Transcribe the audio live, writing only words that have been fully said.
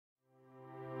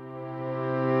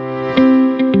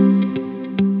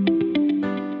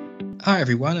Hi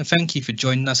everyone, and thank you for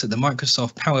joining us at the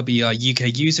Microsoft Power BI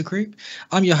UK user group.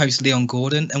 I'm your host Leon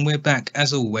Gordon, and we're back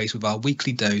as always with our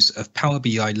weekly dose of Power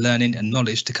BI learning and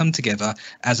knowledge to come together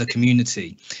as a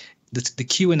community. The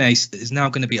Q&A is now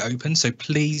going to be open, so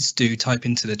please do type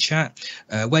into the chat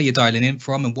where you're dialing in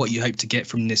from and what you hope to get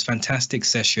from this fantastic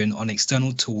session on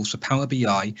external tools for Power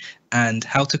BI and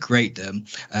how to create them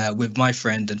with my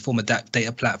friend and former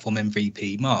data platform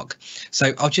MVP, Marc.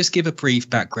 So I'll just give a brief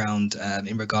background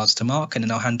in regards to Marc, and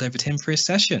then I'll hand over to him for his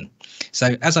session.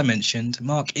 So as I mentioned,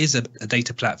 Marc is a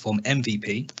data platform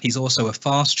MVP. He's also a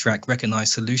fast track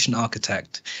recognized solution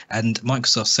architect and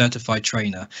Microsoft certified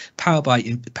trainer, Power BI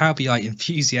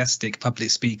enthusiastic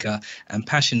public speaker, and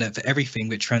passionate for everything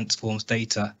that transforms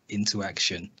data into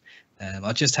action.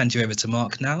 I'll just hand you over to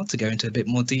Marc now to go into a bit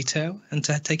more detail and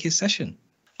to take his session.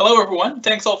 Hello, everyone.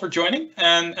 Thanks all for joining,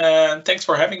 and thanks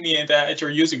for having me at your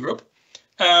user group.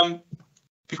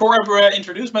 Before I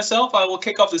introduce myself, I will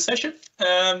kick off the session.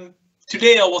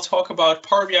 Today, I will talk about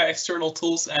Power BI external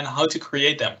tools and how to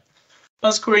create them.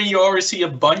 On screen, you already see a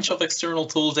bunch of external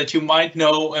tools that you might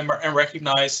know and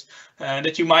recognize and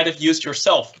that you might have used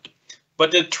yourself.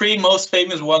 But the three most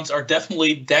famous ones are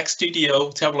definitely DAX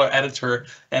Studio, Tabular Editor,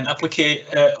 and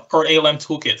or ALM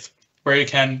toolkit, where you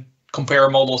can compare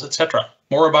models, etc.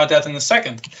 More about that in a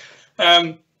second.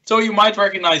 So you might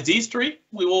recognize these three.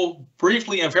 We will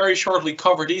briefly and very shortly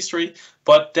cover these three,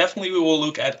 but definitely we will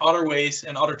look at other ways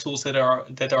and other tools that are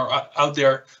out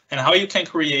there and how you can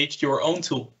create your own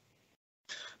tool.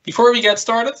 Before we get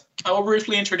started, I will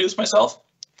briefly introduce myself.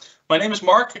 My name is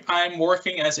Marc. I'm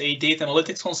working as a data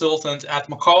analytics consultant at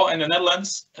McCall in the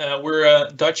Netherlands. We're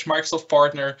a Dutch Microsoft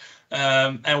partner,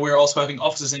 and we're also having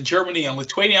offices in Germany and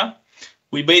Lithuania.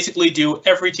 We basically do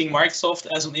everything Microsoft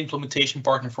as an implementation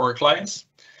partner for our clients.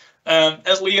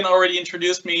 As Leon already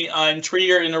introduced me, I'm 3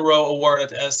 years in a row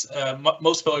awarded as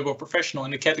most valuable professional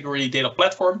in the category data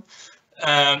platform.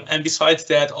 And besides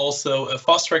that, also a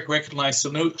fast track recognized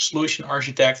solution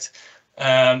architect,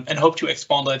 and hope to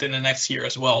expand that in the next year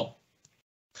as well.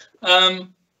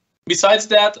 Besides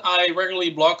that, I regularly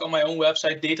blog on my own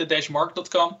website,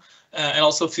 data-mark.com, and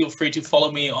also feel free to follow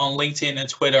me on LinkedIn and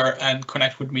Twitter and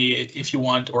connect with me if you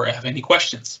want or have any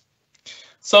questions.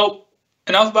 So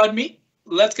enough about me.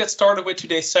 Let's get started with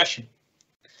today's session.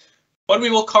 What we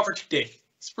will cover today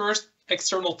is first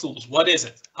external tools. What is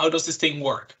it? How does this thing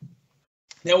work?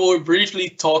 Then we'll briefly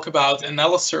talk about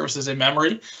analysis services in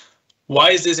memory.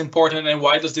 Why is this important and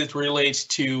why does this relate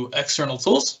to external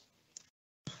tools?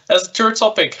 As a third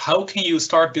topic, how can you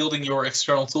start building your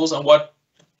external tools and what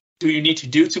do you need to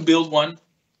do to build one?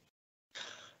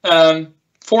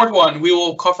 Fourth one, we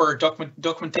will cover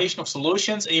documentation of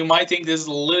solutions, and you might think this is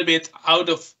a little bit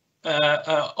off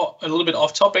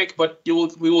topic, but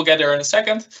we will get there in a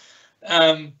second.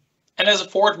 And as a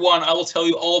fourth one, I will tell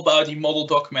you all about the model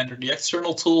documenter, the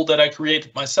external tool that I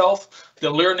created myself,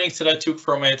 the learnings that I took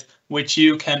from it, which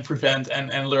you can prevent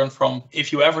and learn from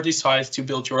if you ever decide to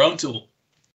build your own tool.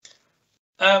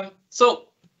 So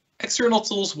external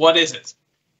tools, what is it?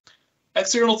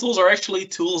 External tools are actually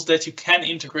tools that you can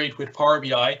integrate with Power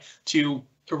BI to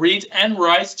read and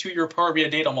write to your Power BI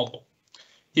data model.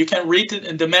 You can read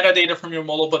the metadata from your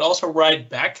model, but also write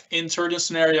back in certain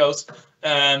scenarios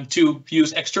to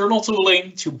use external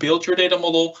tooling to build your data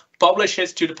model, publish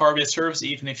it to the Power BI service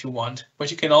even if you want,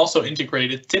 but you can also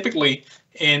integrate it typically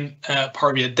in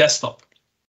Power BI desktop.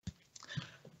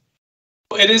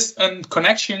 It is a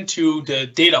connection to the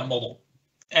data model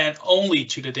and only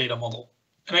to the data model.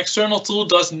 An external tool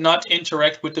does not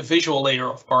interact with the visual layer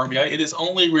of Power BI. It is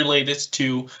only related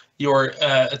to your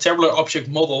tabular object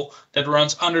model that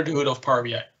runs under the hood of Power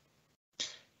BI.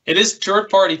 It is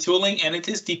third-party tooling and it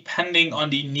is depending on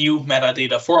the new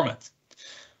metadata format.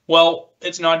 Well,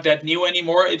 it's not that new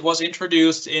anymore. It was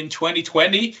introduced in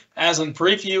 2020 as a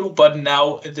preview, but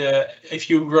now if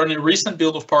you run a recent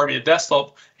build of Power BI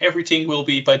Desktop, everything will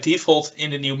be by default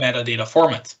in the new metadata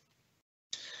format.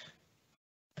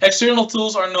 External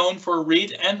tools are known for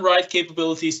read and write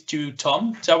capabilities to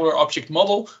TOM, Tabular Object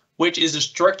Model, which is the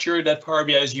structure that Power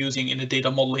BI is using in the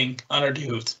data modeling under the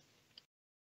hood.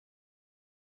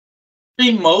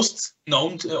 The most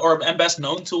known and best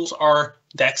known tools are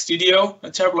DAX Studio,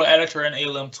 Tabular Editor, and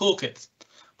ALM toolkit.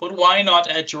 But why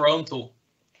not add your own tool?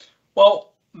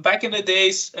 Well, back in the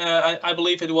days, I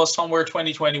believe it was somewhere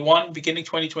 2021, beginning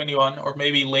 2021, or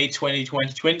maybe late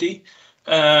 2020.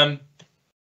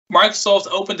 Microsoft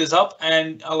opened this up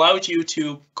and allowed you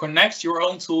to connect your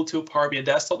own tool to Power BI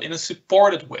Desktop in a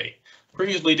supported way.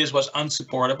 Previously, this was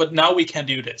unsupported, but now we can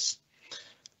do this.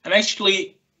 And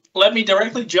actually, let me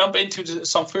directly jump into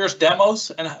some first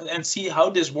demos and see how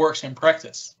this works in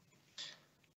practice.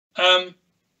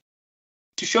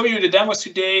 To show you the demos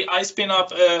today, I spin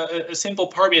up a simple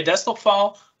Power BI desktop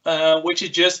file, which is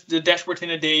just the dashboard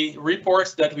in a day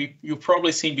report that you've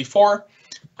probably seen before.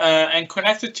 And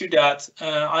connected to that,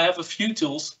 I have a few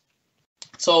tools.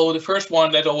 So the first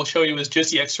one that I will show you is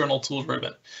just the external tools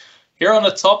ribbon. Here on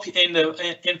the top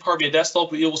in Power BI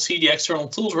Desktop, you will see the external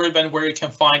tools ribbon where you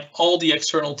can find all the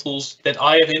external tools that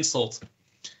I have installed.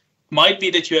 Might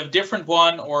be that you have a different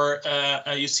one or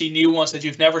you see new ones that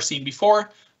you've never seen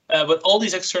before, but all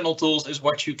these external tools is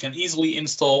what you can easily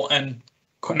install and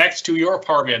connect to your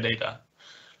Power BI data.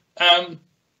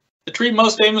 The three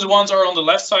most famous ones are on the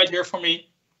left side here for me.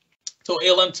 So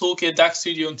ALM Toolkit, DAX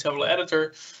Studio and Tabular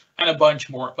Editor, and a bunch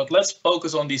more, but let's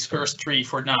focus on these first three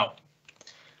for now.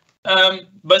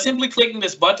 By simply clicking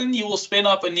this button, you will spin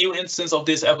up a new instance of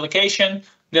this application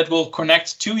that will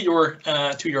connect to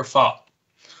your file.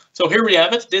 So here we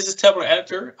have it. This is Tabular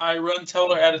Editor. I run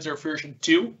Tabular Editor version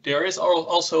 2. There is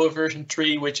also a version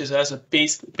 3, which is as a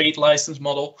paid license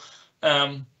model.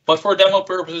 But for demo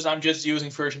purposes, I'm just using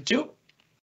version 2.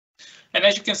 And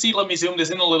as you can see, let me zoom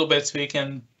this in a little bit so you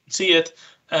can see it.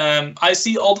 I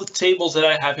see all the tables that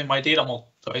I have in my data model.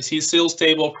 So I see sales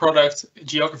table, product,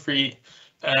 geography,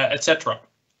 etc.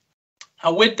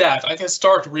 And with that, I can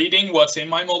start reading what's in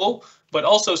my model, but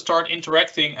also start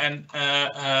interacting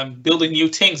and building new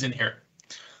things in here.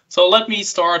 So let me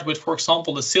start with, for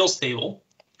example, the sales table.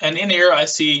 And in here, I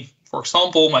see, for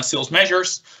example, my sales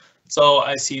measures. So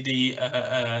I see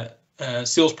the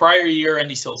sales prior year and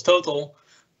the sales total.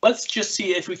 Let's just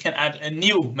see if we can add a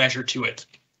new measure to it.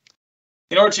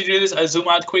 In order to do this, I zoom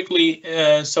out quickly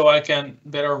so I can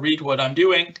better read what I'm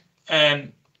doing.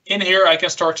 And in here, I can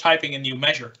start typing a new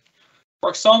measure. For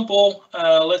example,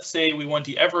 let's say we want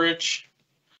the average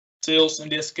sales in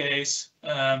this case.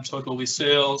 So it will be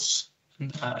sales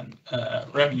and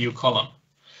revenue column.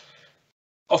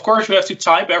 Of course, you have to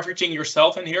type everything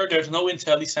yourself in here. There's no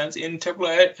IntelliSense. In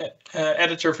Tabular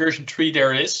Editor version 3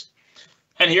 there is.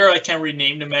 And here I can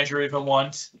rename the measure if I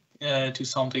want to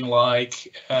something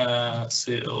like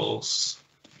sales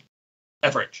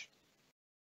average.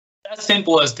 As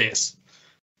simple as this.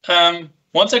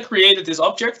 Once I created this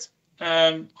object,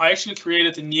 I actually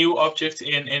created a new object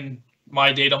in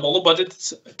my data model,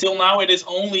 but till now it is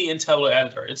only in Tabular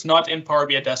Editor. It's not in Power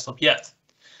BI Desktop yet.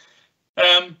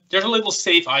 There's a little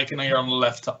save icon here on the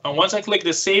left top. And once I click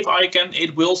the save icon,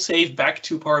 it will save back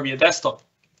to Power BI Desktop.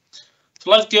 So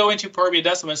let's go into Power BI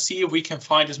Desktop and see if we can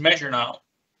find this measure now.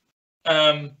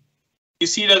 You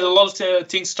see that a lot of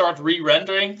things start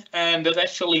re-rendering, and that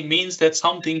actually means that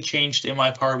something changed in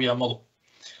my Power BI model.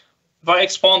 If I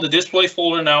expand the display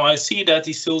folder now, I see that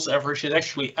the sales average is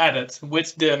actually added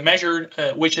with the measure,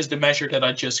 which is the measure that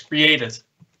I just created.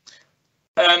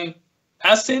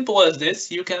 As simple as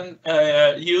this, you can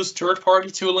use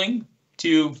third-party tooling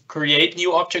to create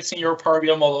new objects in your Power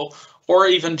BI model, or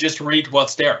even just read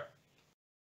what's there.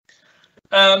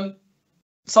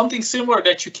 Something similar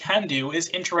that you can do is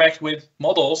interact with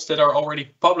models that are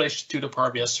already published to the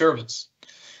Power BI service.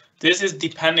 This is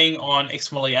depending on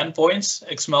XML endpoints,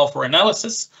 XML for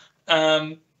analysis,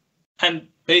 and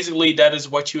basically that is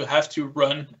what you have to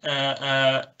run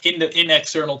in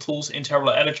external tools in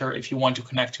Tabular Editor if you want to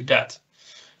connect to that.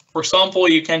 For example,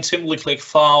 you can simply click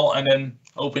File and then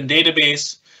Open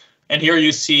Database, and here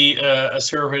you see a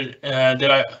server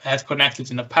that I had connected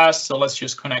in the past. So let's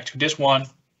just connect to this one.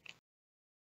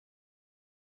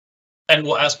 And it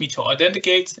will ask me to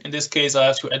authenticate. In this case, I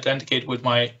have to authenticate with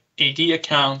my AD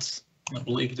account. I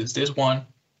believe it is this one.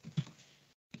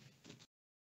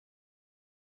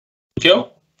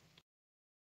 Go.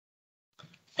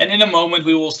 And in a moment,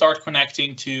 we will start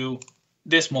connecting to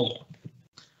this model.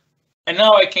 And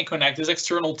now I can connect this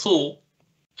external tool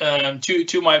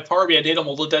to my Power BI data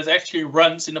model that actually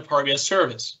runs in the Power BI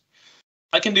service.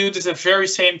 I can do the very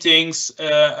same things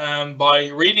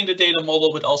by reading the data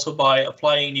model, but also by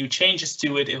applying new changes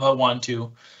to it if I want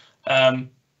to.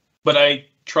 But I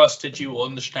trust that you will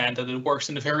understand that it works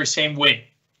in the very same way.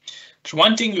 There's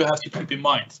one thing you have to keep in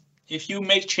mind. If you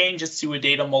make changes to a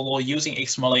data model using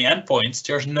XML endpoints,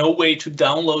 there's no way to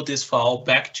download this file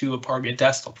back to a Power BI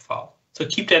desktop file. So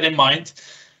keep that in mind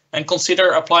and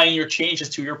consider applying your changes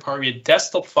to your Power BI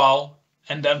desktop file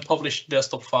and then publish the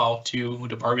desktop file to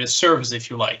the Power BI service if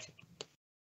you like.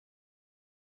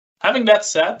 Having that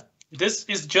said, this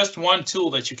is just one tool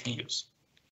that you can use.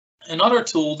 Another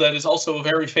tool that is also a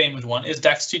very famous one is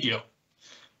DAX Studio.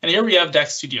 And here we have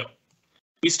DAX Studio.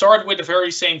 We start with the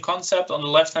very same concept. On the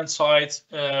left-hand side,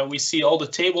 we see all the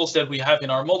tables that we have in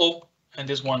our model. And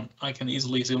this one I can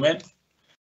easily zoom in.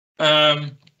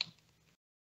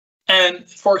 And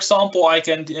for example, I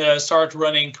can start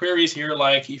running queries here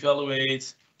like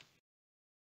evaluate,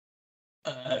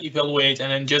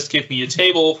 and then just give me a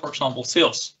table, for example,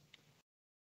 sales.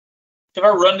 If I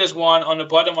run this one on the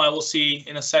bottom, I will see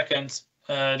in a second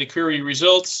the query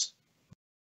results.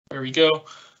 There we go.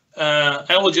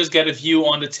 I will just get a view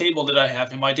on the table that I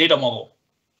have in my data model.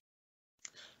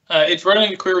 It's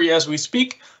running the query as we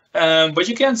speak, but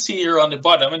you can see here on the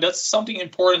bottom, and that's something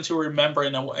important to remember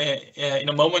in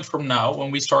a moment from now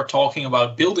when we start talking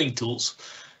about building tools,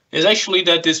 is actually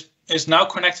that this is now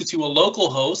connected to a local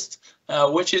host,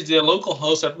 which is the local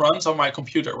host that runs on my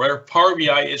computer, where Power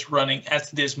BI is running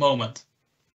at this moment.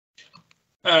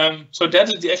 So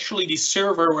that is actually the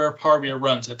server where Power BI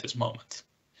runs at this moment.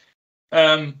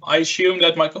 I assume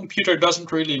that my computer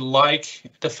doesn't really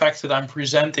like the fact that I'm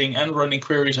presenting and running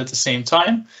queries at the same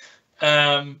time.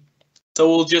 So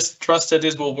we'll just trust that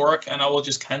this will work, and I will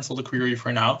just cancel the query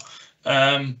for now.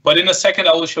 But in a second,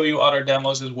 I will show you other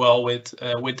demos as well with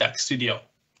DAX Studio.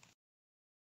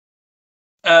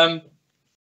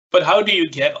 But how do you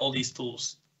get all these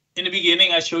tools? In the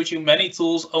beginning, I showed you many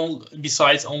tools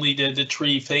besides only the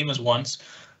 3 famous ones.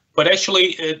 But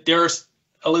actually, there's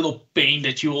a little pain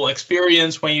that you will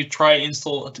experience when you try to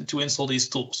install these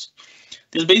tools.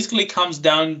 This basically comes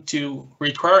down to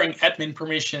requiring admin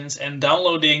permissions and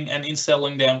downloading and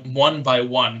installing them one by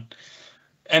one.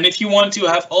 And if you want to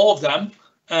have all of them,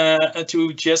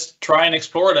 to just try and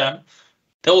explore them,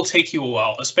 that will take you a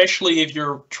while, especially if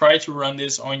you're trying to run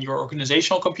this on your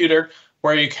organizational computer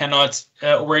where you cannot,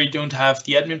 where you don't have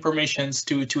the admin permissions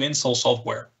to install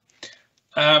software.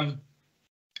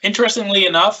 Interestingly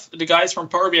enough, the guys from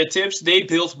Power BI Tips, they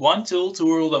built one tool to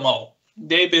rule them all.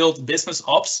 They built Business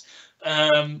Ops,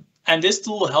 and this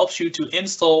tool helps you to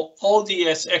install all the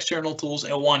external tools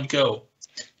in one go.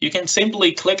 You can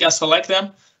simply click and select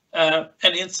them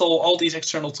and install all these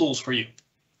external tools for you,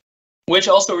 which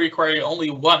also require you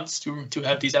only once to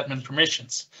have these admin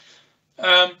permissions.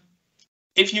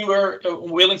 If you are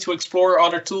willing to explore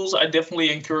other tools, I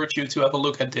definitely encourage you to have a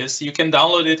look at this. You can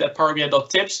download it at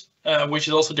powerbi.tips, which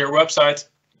is also their website.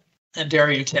 And there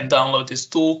you can download this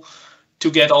tool to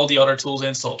get all the other tools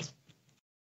installed.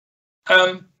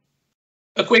 A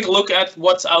quick look at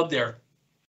what's out there.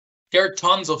 There are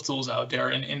tons of tools out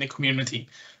there in the community.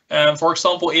 For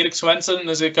example, Erik Swensen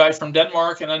is a guy from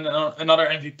Denmark and another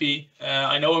MVP.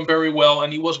 I know him very well,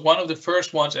 and he was one of the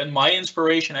first ones and my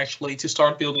inspiration actually to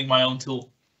start building my own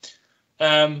tool.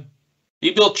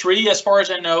 He built 3, as far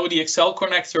as I know: the Excel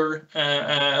connector,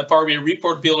 a Power BI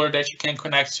report builder that you can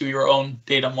connect to your own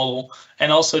data model,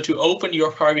 and also to open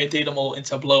your Power BI data model in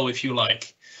Tableau if you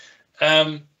like.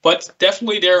 But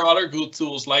definitely there are other good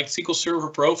tools like SQL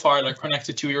Server Profiler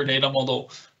connected to your data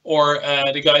model, or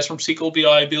the guys from SQL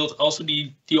BI built also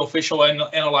the official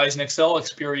Analyze in Excel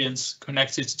experience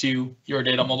connected to your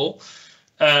data model.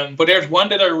 But there's one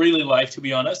that I really like, to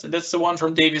be honest, and that's the one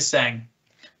from Davis Sang.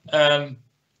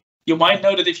 You might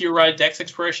know that if you write DAX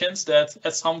expressions, that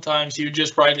sometimes you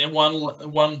just write in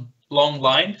one long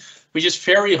line, which is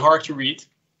very hard to read.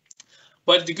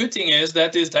 But the good thing is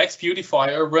that this DAX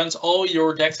beautifier runs all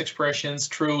your DAX expressions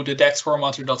through the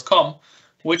daxformatter.com,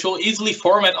 which will easily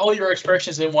format all your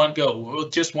expressions in one go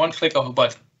with just one click of a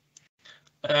button.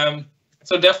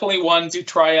 So definitely one to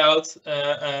try out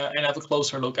and have a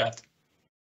closer look at.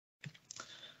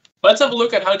 Let's have a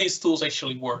look at how these tools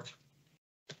actually work.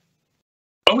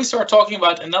 When we start talking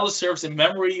about analysis service in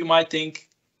memory, you might think,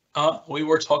 we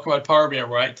were talking about Power BI,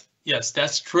 right? Yes,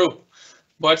 that's true.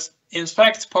 But in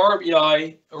fact, Power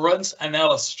BI runs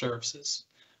analysis services.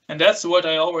 And that's what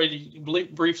I already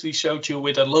briefly showed you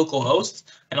with a local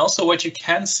host, and also what you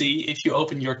can see if you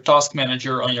open your task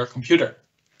manager on your computer.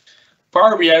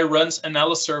 Power BI runs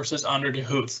analysis services under the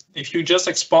hood. If you just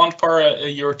expand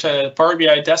your Power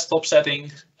BI desktop setting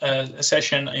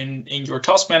session in your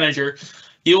task manager,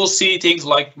 you will see things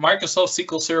like Microsoft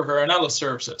SQL Server Analysis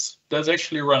Services. That's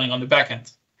actually running on the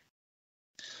backend.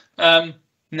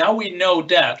 Now we know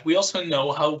that, we also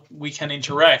know how we can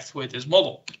interact with this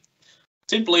model.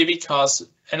 Simply because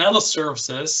analysis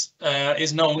services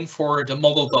is known for the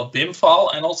model.bim file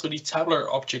and also the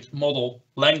tabular object model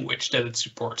language that it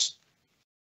supports.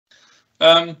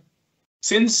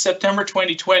 Since September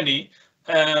 2020,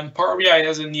 Power BI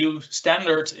has a new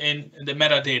standard in the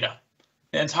metadata.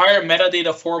 The entire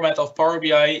metadata format of Power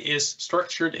BI is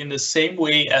structured in the same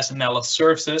way as analysis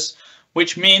services,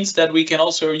 which means that we can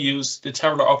also use the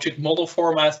tabular object model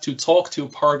format to talk to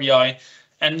Power BI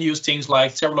and use things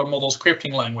like tabular model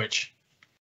scripting language.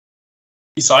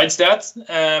 Besides that,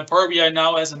 Power BI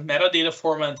now has a metadata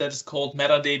format that is called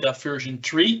metadata version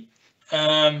 3.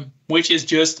 which is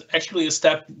just actually a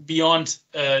step beyond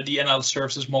the analysis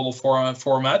services model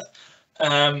format,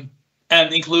 and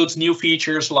includes new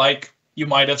features like you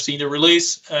might have seen the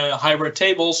release, hybrid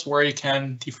tables, where you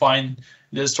can define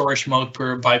the storage mode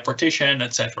by partition,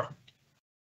 etc.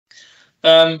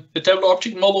 The tabular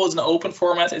object model is an open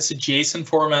format. It's a JSON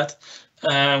format,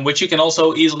 which you can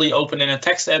also easily open in a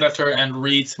text editor and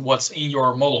read what's in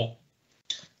your model.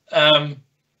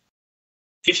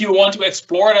 If you want to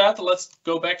explore that, let's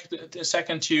go back a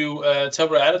second to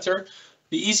Tabular Editor.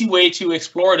 The easy way to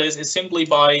explore this is simply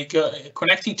by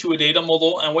connecting to a data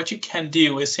model, and what you can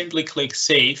do is simply click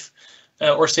Save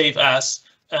or Save As,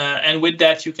 and with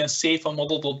that you can save a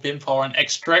model.bin file and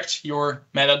extract your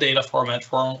metadata format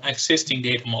from existing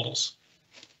data models.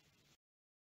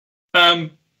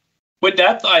 With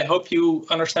that, I hope you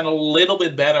understand a little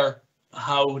bit better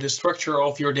how the structure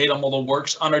of your data model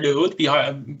works under the hood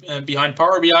behind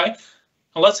Power BI.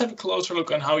 And let's have a closer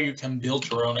look on how you can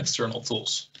build your own external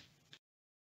tools.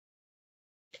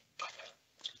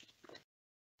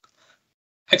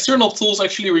 External tools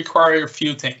actually require a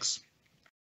few things.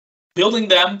 Building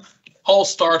them all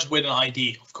starts with an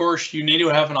ID. Of course, you need to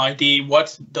have an ID.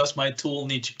 What does my tool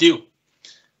need to do?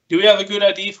 Do you have a good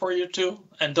ID for your tool?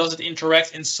 And does it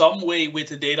interact in some way with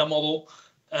the data model?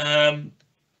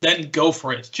 Then go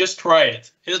for it. Just try it.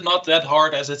 It's not that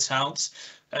hard as it sounds.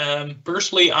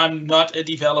 Personally, I'm not a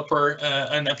developer,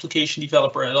 an application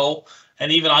developer at all.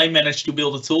 And even I managed to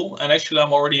build a tool. And actually,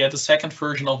 I'm already at the second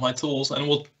version of my tools. And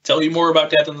we'll tell you more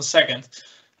about that in a second.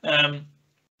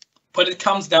 But it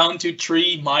comes down to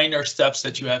 3 minor steps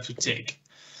that you have to take.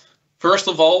 First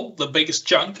of all, the biggest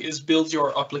chunk is build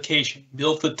your application,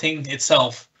 build the thing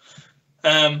itself.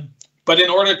 But in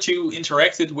order to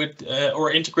interact it with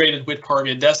or integrate it with Power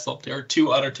BI Desktop, there are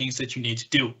 2 other things that you need to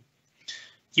do.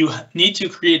 You need to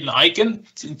create an icon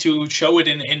to show it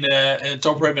in the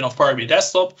top ribbon of Power BI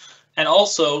Desktop. And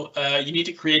also, you need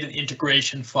to create an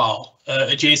integration file,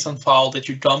 a JSON file that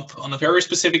you dump on a very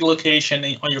specific location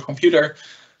on your computer,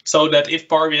 so that if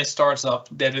Power BI starts up,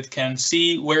 that it can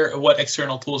see what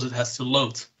external tools it has to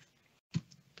load.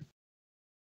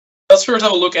 Let's first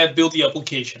have a look at build the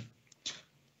application.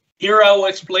 Here I will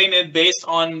explain it based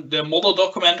on the model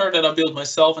documenter that I built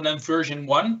myself and then version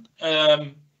 1.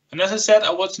 And as I said,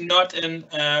 I was not an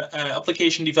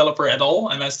application developer at all,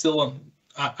 and I'm still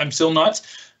not.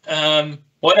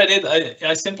 What I did,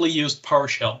 I simply used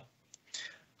PowerShell.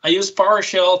 I used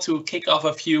PowerShell to kick off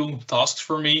a few tasks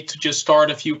for me, to just start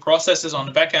a few processes on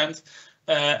the back end.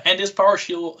 And this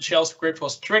PowerShell script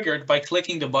was triggered by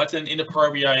clicking the button in the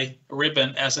Power BI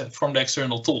ribbon from the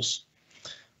external tools.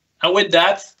 And with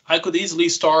that, I could easily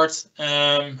start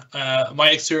my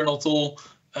external tool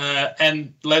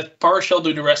and let PowerShell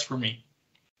do the rest for me.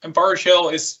 And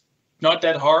PowerShell is not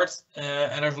that hard,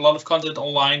 and there's a lot of content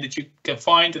online that you can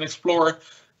find and explore.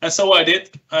 And so I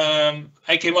did.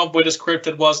 I came up with a script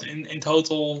that was in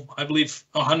total, I believe,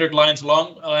 100 lines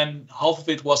long, and half of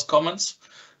it was comments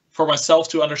for myself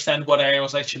to understand what I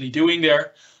was actually doing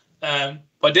there.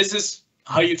 But this is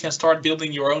how you can start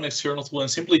building your own external tool and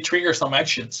simply trigger some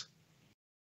actions.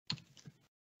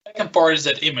 The second part is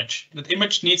that image. That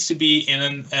image needs to be in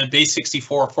a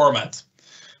base64 format.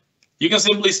 You can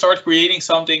simply start creating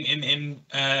something in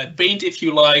Paint if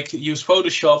you like, use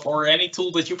Photoshop or any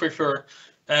tool that you prefer,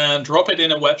 and drop it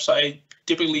in a website.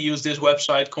 Typically use this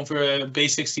website,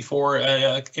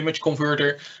 base64 image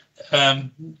converter,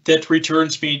 that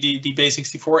returns me the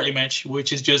base64 image,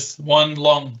 which is just one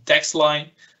long text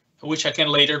line, which I can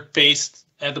later paste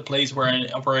at the place where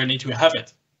I need to have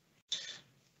it.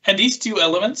 And these 2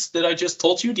 elements that I just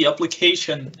told you, the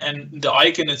application and the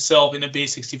icon itself in a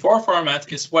base64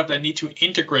 format, is what I need to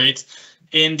integrate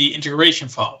in the integration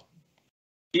file.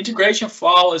 The integration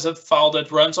file is a file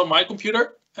that runs on my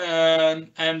computer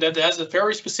and that has a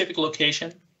very specific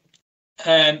location.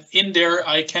 And in there,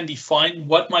 I can define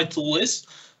what my tool is,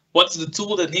 what's the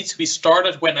tool that needs to be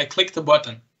started when I click the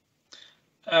button.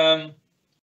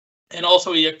 And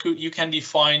also you can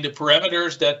define the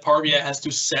parameters that Power BI has to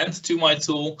send to my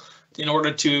tool in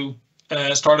order to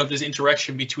start up this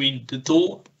interaction between the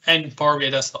tool and Power BI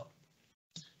Desktop.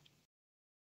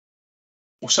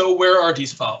 So where are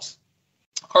these files?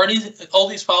 All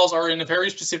these files are in a very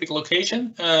specific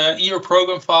location in your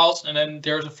program files, and then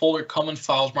there's a folder common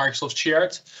files Microsoft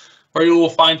shared, where you will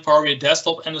find Power BI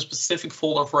Desktop and a specific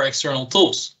folder for external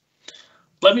tools.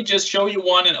 Let me just show you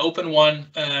one and open one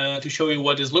to show you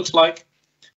what this looks like.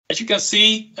 As you can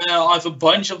see, I have a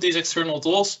bunch of these external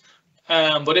tools,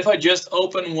 but if I just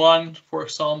open one, for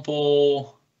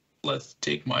example, let's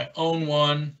take my own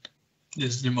one.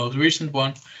 This is the most recent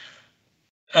one.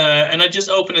 And I just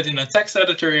open it in a text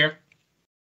editor here.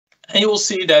 And you will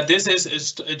see that this is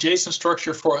a JSON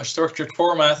structure for a structured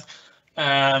format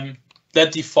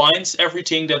that defines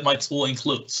everything that my tool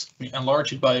includes. Let me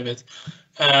enlarge it by a bit.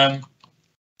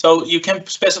 So you can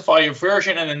specify your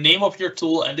version and the name of your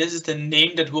tool, and this is the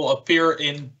name that will appear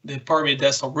in the Power BI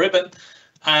Desktop ribbon.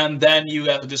 And then you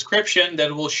have a description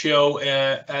that will show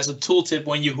as a tooltip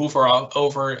when you hover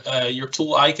over your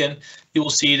tool icon. You will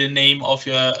see the name of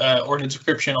your or the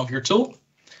description of your tool.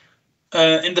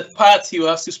 In the path, you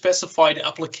have to specify the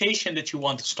application that you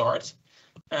want to start.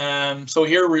 So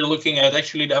here we're looking at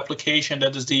actually the application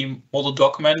that is the model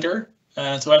documenter.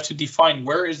 So I have to define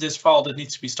where is this file that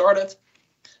needs to be started.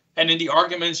 And in the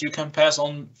arguments, you can pass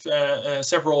on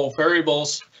several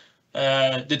variables.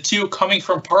 The two coming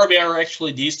from Power BI are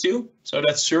actually these two. So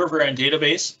that's server and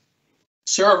database.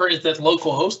 Server is that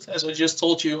local host, as I just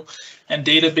told you, and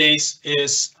database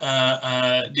is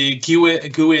the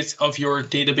GUID of your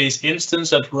database instance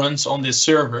that runs on this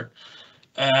server.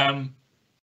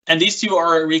 And these two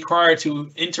are required to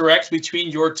interact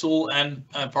between your tool and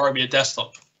Power BI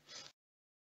Desktop.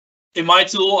 In my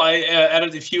tool, I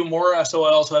added a few more, so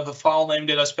I also have a file name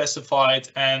that I specified,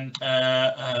 and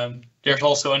there's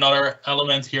also another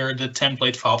element here, the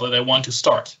template file that I want to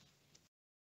start.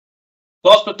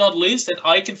 Last but not least, that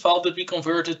icon file that we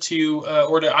converted to,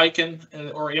 or the icon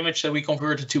or image that we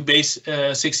converted to base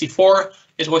 64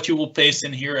 is what you will paste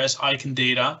in here as icon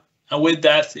data. And with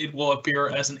that, it will appear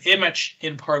as an image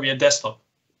in Power BI Desktop.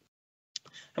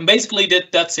 And basically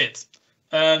that's it.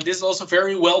 This is also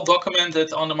very well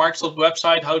documented on the Microsoft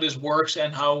website, how this works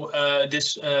and how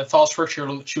this file structure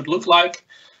should look like.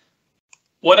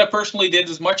 What I personally did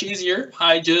is much easier.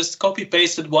 I just copy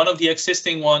pasted one of the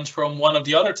existing ones from one of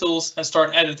the other tools and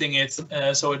start editing it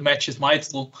so it matches my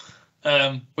tool,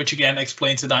 which again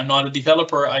explains that I'm not a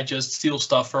developer. I just steal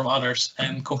stuff from others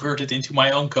and convert it into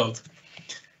my own code.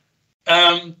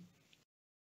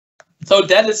 So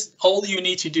that is all you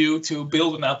need to do to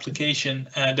build an application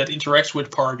that interacts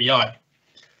with Power BI.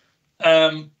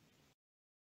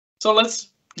 So let's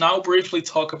now briefly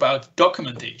talk about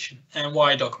documentation and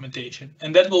why documentation.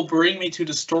 And that will bring me to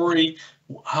the story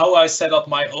how I set up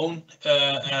my own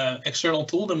external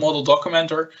tool, the model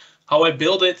documenter, how I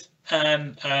built it,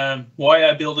 and why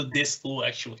I built this tool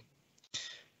actually.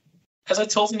 As I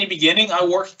told in the beginning, I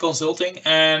work in consulting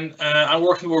and I'm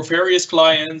working with various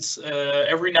clients.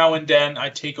 Every now and then I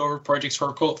take over projects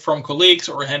from colleagues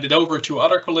or hand it over to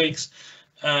other colleagues.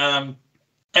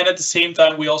 And at the same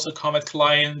time, we also come at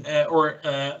client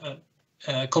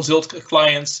consult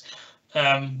clients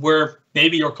where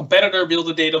maybe your competitor built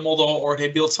a data model or they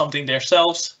built something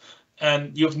themselves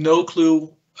and you have no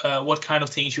clue what kind of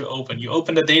things you open. You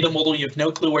open the data model, you have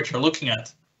no clue what you're looking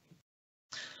at.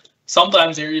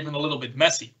 Sometimes they're even a little bit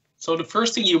messy. So the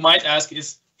first thing you might ask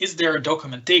is there a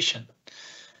documentation?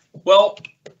 Well,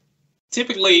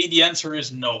 typically the answer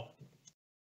is no.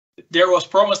 There was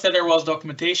promised that there was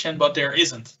documentation, but there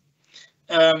isn't.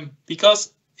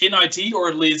 Because in IT, or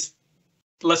at least,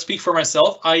 let's speak for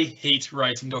myself, I hate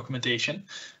writing documentation.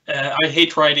 I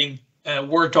hate writing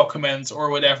Word documents or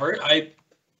whatever. I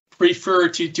prefer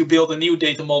to build a new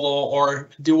data model or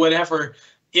do whatever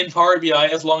in Power BI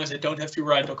as long as I don't have to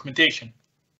write documentation.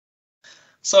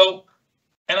 So,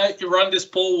 and I run this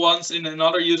poll once in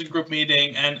another user group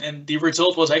meeting, and the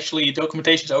result was actually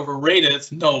documentation is overrated.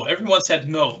 No, everyone said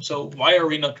no. So why are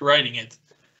we not writing it?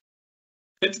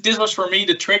 This was for me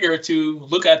the trigger to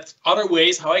look at other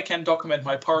ways how I can document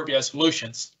my Power BI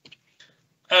solutions.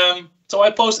 So I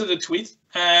posted a tweet,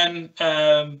 and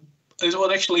this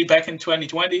was actually back in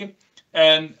 2020.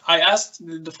 And I asked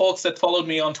the folks that followed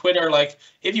me on Twitter, like,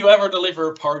 if you ever deliver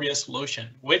a Power BI solution,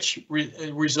 which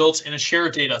results in a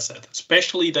shared data set,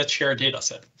 especially that shared data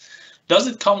set, does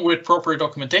it come with proper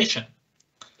documentation?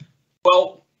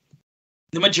 Well,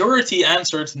 the majority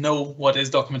answered no, what is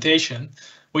documentation,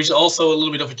 which is also a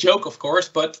little bit of a joke, of course,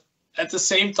 but at the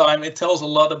same time, it tells a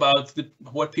lot about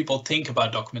what people think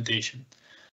about documentation.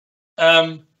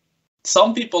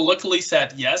 Some people luckily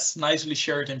said yes, nicely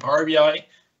shared in Power BI.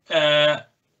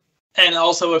 And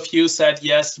also a few said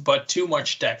yes, but too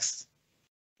much text.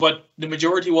 But the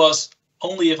majority was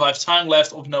only if I have time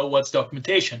left of know what's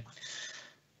documentation.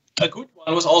 A good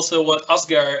one was also what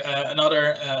Asger,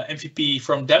 another MVP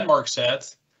from Denmark, said,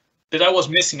 that I was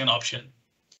missing an option.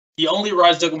 He only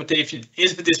writes documentation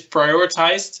if it is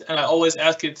prioritized, and I always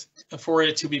ask it for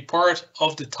it to be part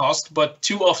of the task, but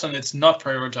too often it's not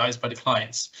prioritized by the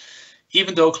clients.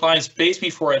 Even though clients pay me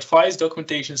for advice,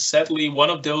 documentation is sadly one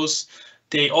of those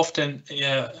they often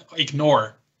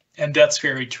ignore. And that's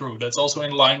very true. That's also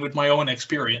in line with my own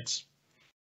experience.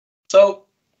 So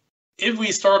if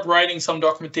we start writing some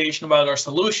documentation about our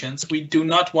solutions, we do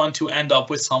not want to end up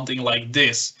with something like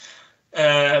this,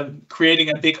 creating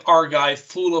a big archive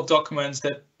full of documents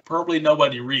that probably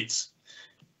nobody reads.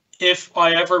 If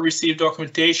I ever receive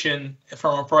documentation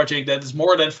from a project that is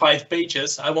more than 5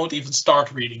 pages, I won't even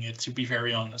start reading it, to be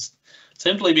very honest.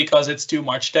 Simply because it's too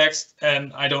much text,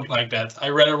 and I don't like that. I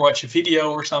rather watch a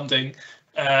video or something,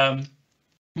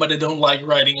 but I don't like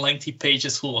writing lengthy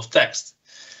pages full of text.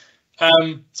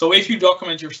 So if you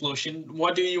document your solution,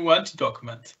 what do you want to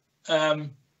document?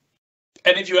 And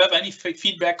if you have any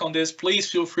feedback on this, please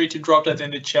feel free to drop that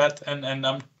in the chat, and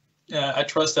I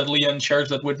trust that Leon shares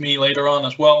that with me later on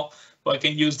as well, so I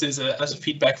can use this as a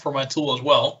feedback for my tool as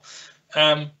well.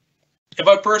 If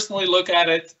I personally look at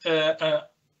it,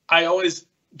 I always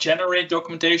generate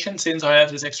documentation since I have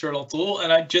this external tool,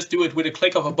 and I just do it with a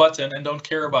click of a button and don't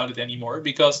care about it anymore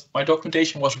because my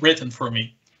documentation was written for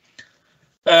me.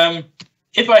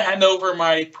 If I hand over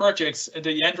my projects,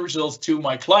 the end results, to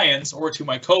my clients or to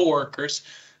my coworkers,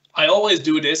 I always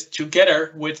do this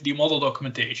together with the model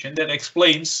documentation that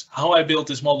explains how I built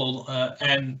this model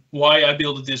and why I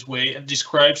built it this way, and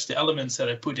describes the elements that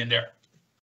I put in there.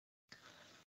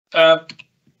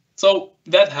 So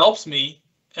that helps me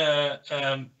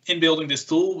in building this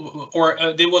tool, or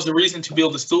there was the reason to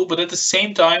build this tool. But at the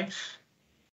same time,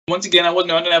 once again, I was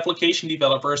not an application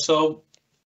developer, so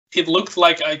it looked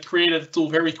like I created a tool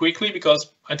very quickly,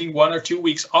 because I think 1 or 2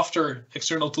 weeks after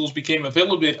external tools became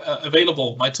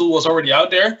available, my tool was already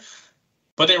out there.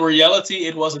 But in reality,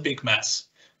 it was a big mess.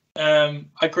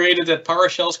 I created that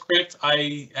PowerShell script.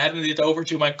 I handed it over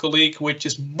to my colleague, which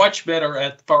is much better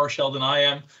at PowerShell than I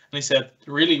am. And he said,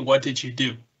 really, what did you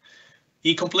do?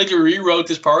 He completely rewrote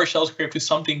this PowerShell script to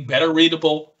something better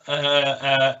readable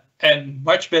and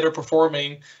much better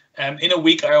performing. And in a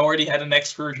week, I already had the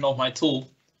next version of my tool.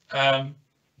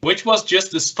 Which was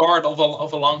just the start of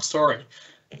a long story.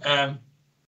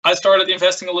 I started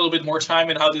investing a little bit more time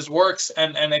in how this works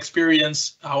and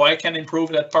experience how I can improve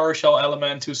that PowerShell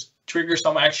element to trigger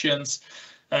some actions,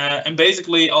 and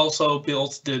basically also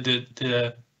build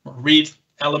the read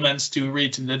elements to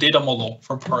read the data model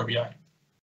from Power BI.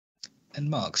 And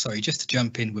Mark, sorry, just to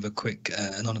jump in with a quick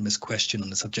anonymous question on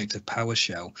the subject of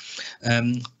PowerShell.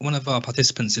 One of our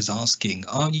participants is asking,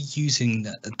 are you using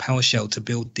PowerShell to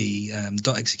build the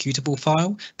 .executable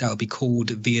file that will be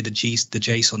called via the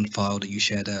JSON file that you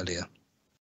shared earlier?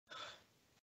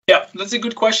 Yeah, that's a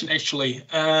good question, actually.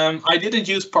 I didn't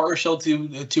use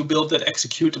PowerShell to build that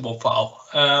executable file.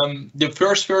 The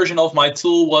first version of my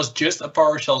tool was just a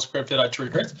PowerShell script that I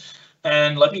triggered.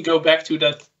 And let me go back to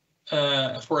that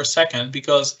for a second,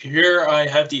 because here I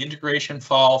have the integration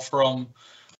file from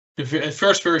the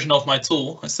first version of my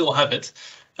tool. I still have it,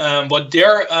 but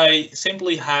there I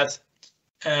simply had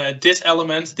this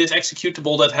element, this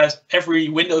executable that has every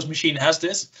Windows machine has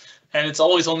this, and it's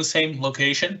always on the same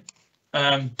location.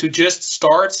 To just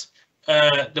start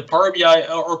the Power BI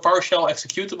or PowerShell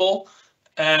executable,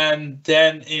 and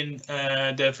then in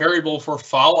the variable for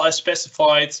file I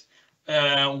specified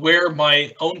where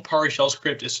my own PowerShell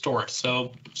script is stored.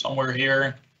 So somewhere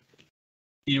here,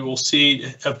 you will see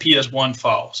a PS1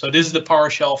 file. So this is the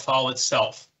PowerShell file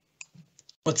itself.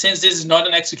 But since this is not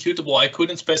an executable, I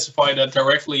couldn't specify that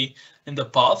directly in the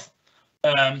path.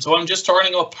 So I'm just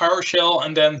starting up PowerShell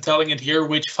and then telling it here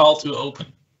which file to open.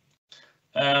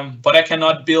 But I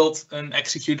cannot build an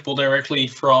executable directly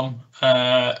from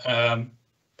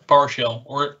PowerShell.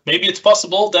 Or maybe it's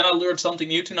possible, then I learned something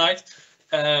new tonight.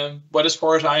 But as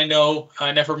far as I know,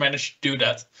 I never managed to do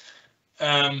that.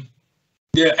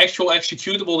 The actual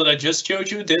executable that I just showed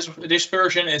you, this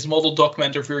version is Model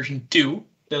Documenter version 2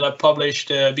 that I published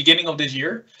beginning of this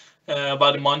year,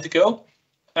 about a month ago.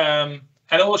 And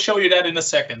I will show you that in a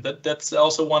second. That's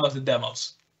also one of the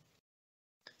demos.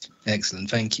 Excellent,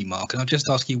 thank you, Mark. And I'll just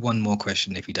ask you one more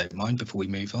question, if you don't mind, before we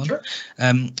move on. Sure.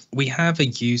 We have a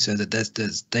user that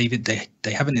does David.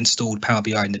 They haven't installed Power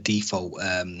BI in the default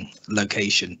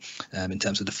location in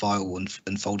terms of the file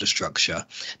and folder structure.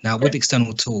 Now, with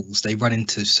external tools, they run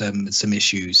into some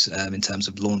issues in terms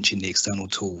of launching the external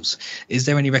tools. Is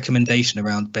there any recommendation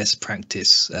around best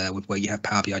practice with where you have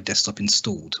Power BI desktop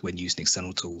installed when using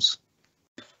external tools?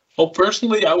 Well,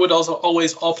 personally, I would also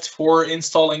always opt for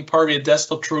installing Power BI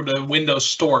Desktop through the Windows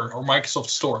Store or Microsoft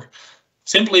Store.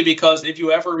 Simply because if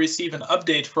you ever receive an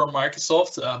update from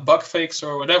Microsoft, a bug fix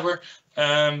or whatever,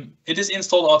 it is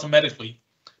installed automatically.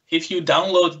 If you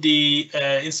download the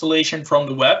installation from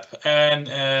the web and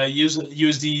use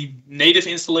the native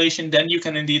installation, then you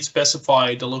can indeed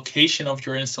specify the location of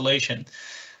your installation.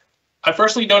 I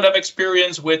personally don't have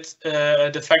experience with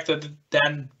the fact that it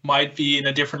then might be in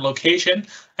a different location.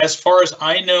 As far as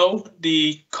I know,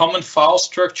 the common file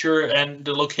structure and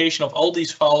the location of all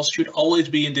these files should always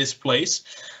be in this place.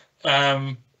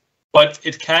 But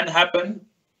it can happen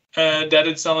that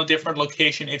it's on a different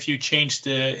location if you change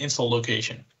the install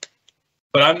location.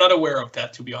 But I'm not aware of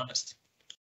that, to be honest.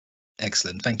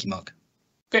 Excellent. Thank you, Marc.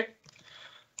 Okay.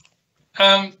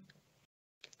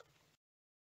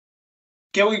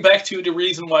 Going back to the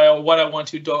reason why I want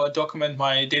to document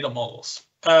my data models.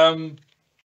 I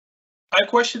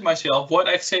questioned myself, what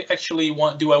actually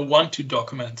do I want to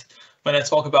document when I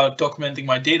talk about documenting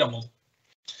my data model?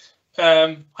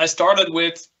 I started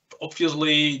with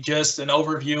obviously just an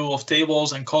overview of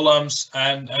tables and columns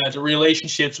and the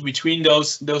relationships between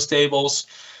those tables.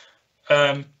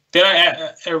 Then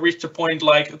I reached a point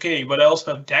like, okay, but I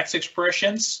also have DAX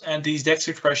expressions, and these DAX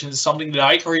expressions is something that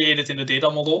I created in the data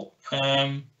model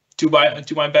to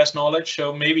my best knowledge.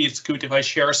 So maybe it's good if I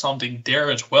share something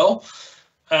there as well.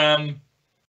 And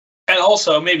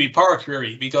also maybe Power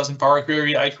Query, because in Power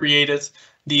Query I created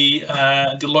the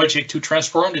logic to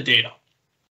transform the data.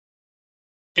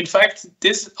 In fact,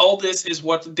 all this is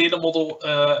what the data model,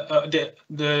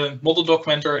 the model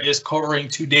documenter is covering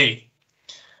today.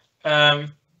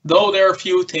 Though there are a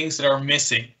few things that are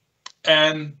missing,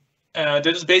 and that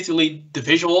is basically the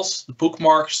visuals, the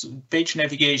bookmarks, page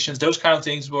navigations, those kind of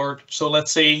things. So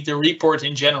let's say the report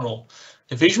in general.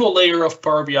 The visual layer of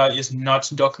Power BI is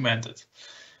not documented.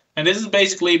 And this is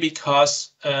basically because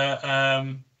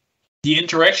the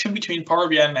interaction between Power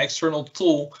BI and an external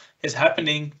tool is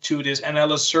happening to this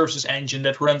analysis services engine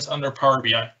that runs under Power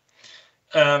BI.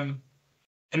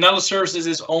 Analysis services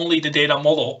is only the data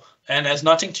model and has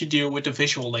nothing to do with the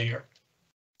visual layer.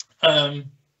 In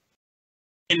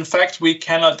fact, we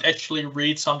cannot actually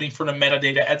read something from the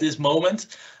metadata at this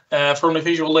moment from the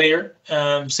visual layer,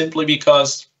 simply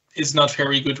because it's not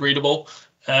very good readable.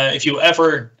 If you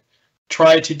ever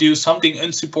try to do something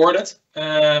unsupported,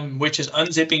 which is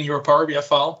unzipping your Power BI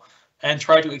file and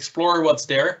try to explore what's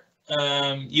there,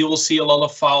 you will see a lot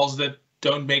of files that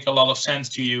don't make a lot of sense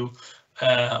to you,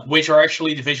 which are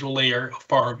actually the visual layer of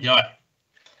Power BI.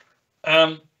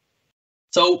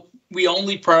 So we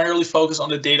only primarily focus on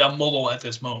the data model at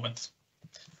this moment.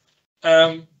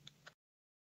 That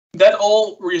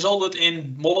all resulted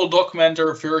in Model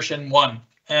Documenter version 1,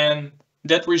 and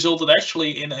that resulted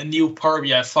actually in a new Power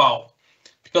BI file.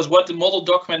 Because what the Model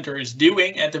Documenter is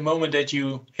doing at the moment that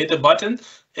you hit a button,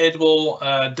 it will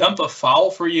dump a file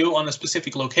for you on a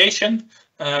specific location,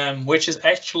 which is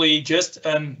actually just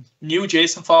a new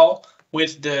JSON file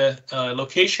with the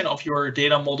location of your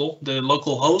data model, the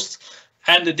local host,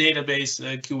 and the database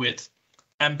GUID.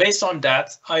 And based on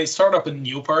that, I start up a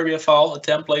new Power BI file, a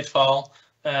template file,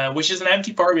 which is an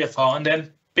empty Power BI file, and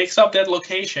then picks up that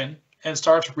location and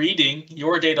starts reading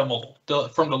your data model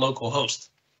from the local host.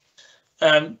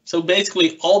 So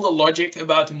basically, all the logic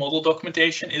about the model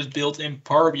documentation is built in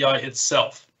Power BI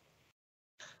itself.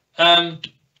 That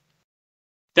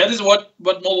is what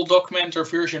Model Documenter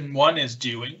version 1 is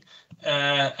doing.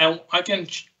 And I can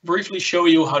briefly show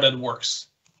you how that works.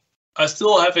 I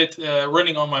still have it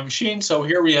running on my machine. So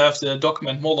here we have the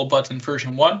document model button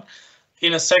version 1.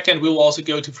 In a second, we will also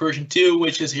go to version 2,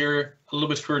 which is here a little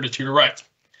bit further to the right.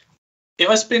 If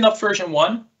I spin up version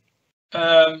 1,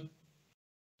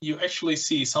 you actually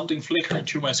see something flickering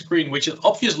through my screen, which is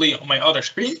obviously on my other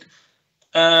screen.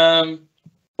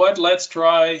 But let's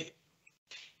try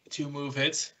to move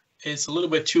it. It's a little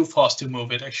bit too fast to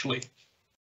move it, actually.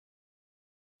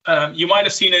 You might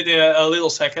have seen it in a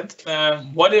little second.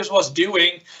 What this was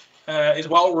doing is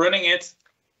while running it,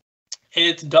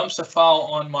 it dumps a file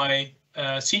on my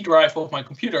C drive of my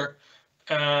computer,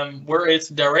 where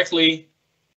it directly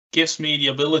gives me the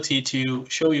ability to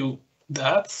show you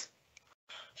that.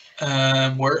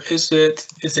 Where is it?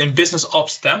 It's in Business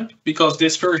Ops temp, because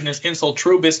this version is installed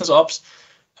through Business Ops.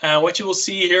 What you will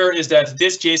see here is that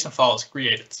this JSON file is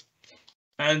created.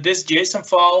 And this JSON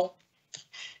file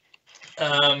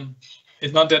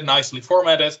is not that nicely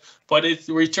formatted, but it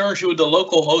returns you the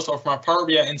local host of my Power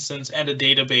BI instance and the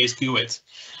database GUID.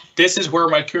 This is where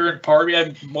my current Power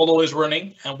BI model is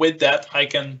running, and with that I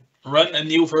can run a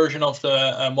new version of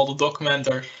the model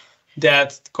documenter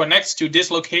that connects to this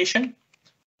location,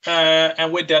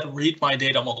 and with that read my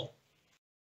data model.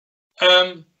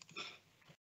 That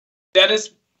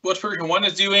is what version 1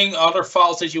 is doing. Other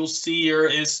files that you'll see here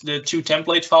is the 2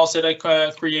 template files that I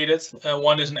created.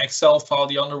 One is an Excel file,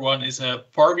 the other one is a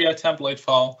Power BI template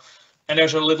file. And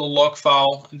there's a little log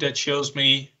file that shows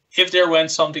me if there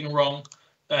went something wrong,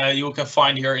 you can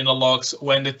find here in the logs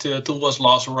when the tool was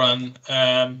last run,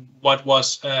 what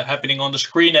was happening on the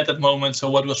screen at that moment, so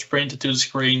what was printed to the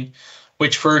screen,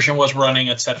 which version was running,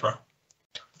 etc.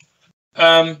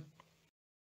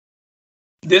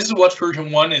 This is what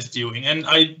version 1 is doing, and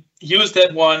I used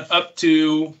that one up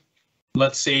to,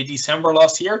 let's say, December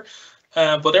last year,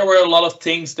 but there were a lot of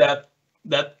things that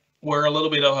were a little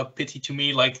bit of a pity to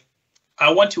me, like I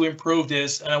want to improve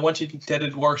this and I want that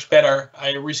it works better.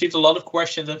 I received a lot of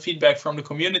questions and feedback from the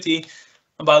community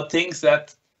about things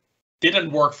that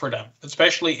didn't work for them,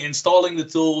 especially installing the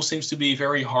tool seems to be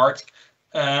very hard.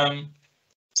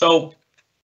 So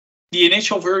the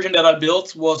initial version that I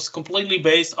built was completely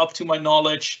based up to my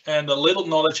knowledge and the little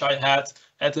knowledge I had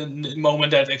at the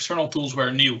moment that external tools were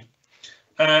new.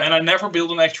 And I never built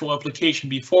an actual application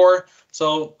before,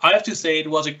 so I have to say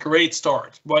it was a great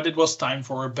start, but it was time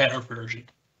for a better version.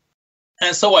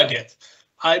 And so I did.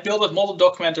 I built a model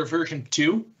documenter version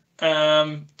 2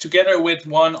 together with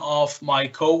one of my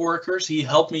co-workers. He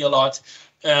helped me a lot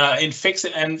in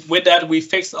fixing, and with that we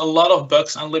fixed a lot of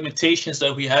bugs and limitations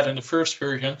that we had in the first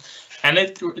version, and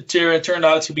it turned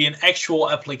out to be an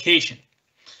actual application.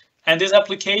 And this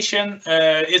application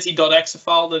is the .exe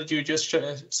file that you just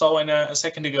saw in a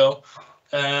second ago,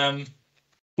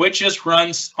 which just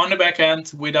runs on the back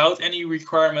end without any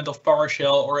requirement of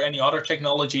PowerShell or any other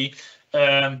technology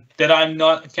that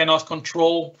I cannot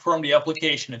control from the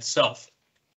application itself.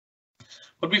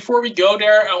 But before we go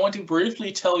there, I want to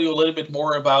briefly tell you a little bit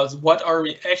more about what are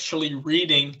we actually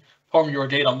reading from your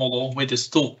data model with this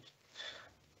tool.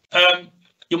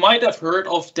 You might have heard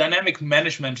of dynamic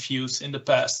management views in the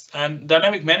past, and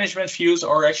dynamic management views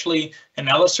are actually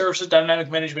analysis services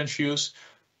dynamic management views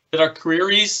that are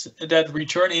queries that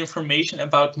return information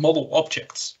about model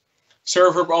objects,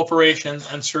 server operations,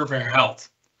 and server health.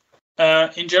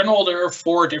 In general, there are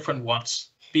 4 different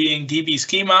ones, being DB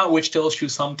schema, which tells you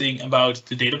something about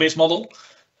the database model,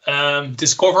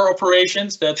 discover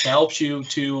operations that helps you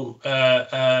to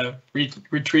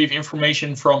retrieve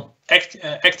information from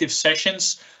active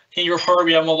sessions in your Power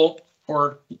BI model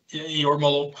or in your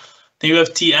model. Then you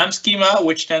have TM schema,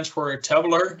 which stands for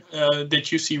tabular,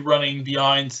 that you see running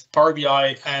behind Power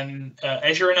BI and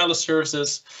Azure Analysis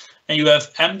Services. And you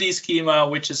have MD schema,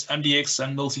 which is MDX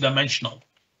and multidimensional.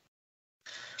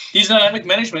 These dynamic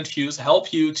management views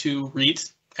help you to read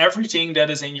everything that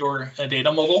is in your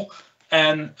data model.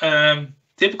 And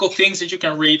typical things that you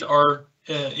can read are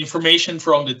information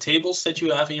from the tables that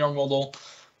you have in your model,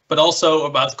 but also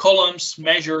about columns,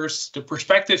 measures, the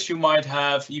perspectives you might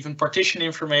have, even partition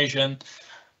information.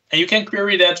 And you can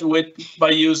query that by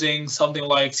using something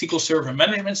like SQL Server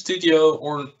Management Studio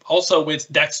or also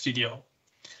with DAX Studio.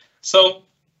 So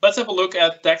let's have a look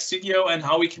at DAX Studio and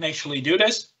how we can actually do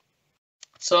this.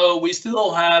 So we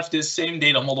still have this same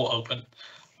data model open.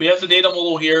 We have the data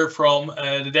model here from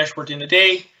the dashboard in the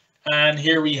day, and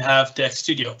here we have DAX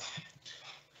Studio.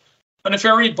 On the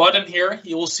very bottom here,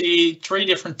 you will see 3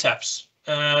 different tabs.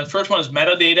 The first one is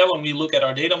metadata. When we look at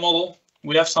our data model,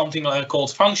 we have something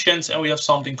called functions, and we have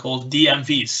something called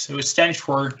DMVs, which stands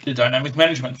for the dynamic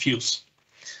management views.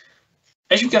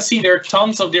 As you can see, there are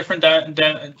tons of different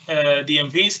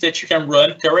DMVs that you can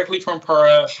run directly from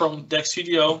DAX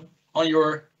Studio on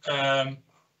your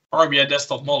Power BI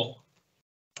desktop model.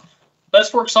 Let's,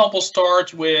 for example,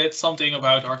 start with something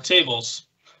about our tables.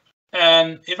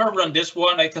 And if I run this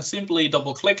one, I can simply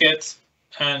double click it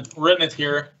and run it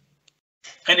here.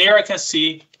 And here I can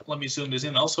see, let me zoom this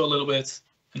in also a little bit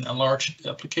and enlarge the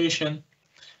application.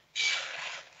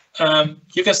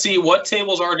 You can see what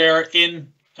tables are there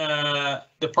in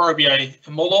the Power BI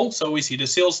model. So we see the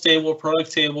sales table,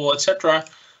 product table, etc.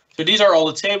 So these are all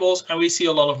the tables, and we see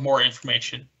a lot of more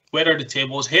information, whether the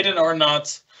table is hidden or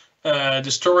not, the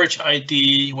storage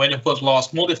ID, when it was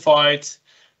last modified,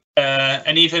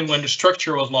 and even when the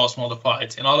structure was last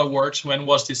modified. In other words, when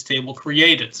was this table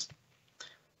created?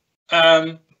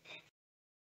 All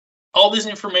this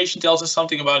information tells us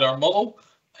something about our model,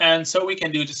 and so we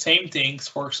can do the same things,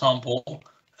 for example,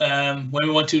 when we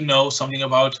want to know something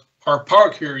about our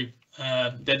Power Query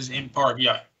that is in Power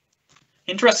BI.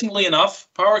 Interestingly enough,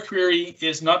 Power Query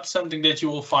is not something that you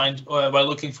will find by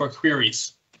looking for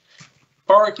queries.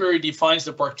 Power Query defines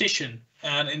the partition,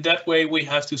 and in that way we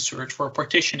have to search for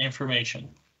partition information.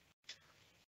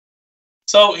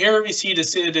 So here we see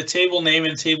the table name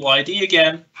and table ID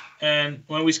again, and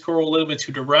when we scroll a little bit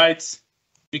to the right,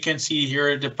 we can see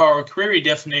here the Power Query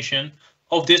definition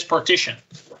of this partition.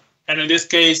 And in this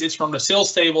case, it's from the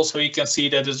sales table, so you can see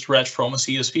that it's read from a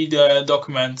CSV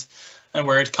document and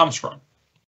where it comes from.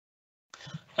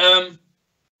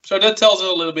 So that tells us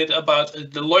a little bit about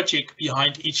the logic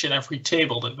behind each and every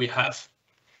table that we have.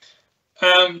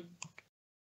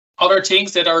 Other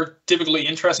things that are typically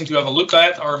interesting to have a look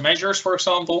at are measures, for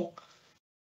example.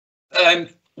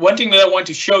 And one thing that I want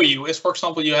to show you is, for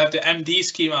example, you have the MD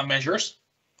schema measures.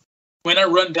 When I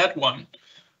run that one,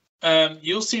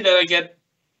 you'll see that I get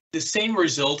the same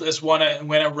result as when I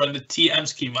run the TM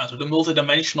schema, so the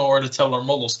multidimensional or the tabular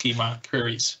model schema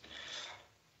queries.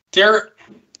 They're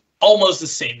almost the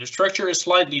same. The structure is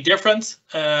slightly different,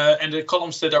 and the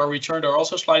columns that are returned are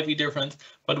also slightly different.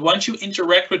 But once you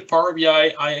interact with Power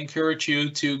BI, I encourage you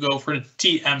to go for the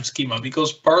TM schema,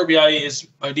 because Power BI is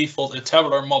by default a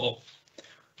tabular model.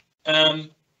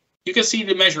 You can see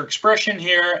the measure expression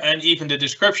here and even the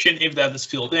description if that is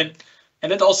filled in.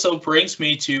 And it also brings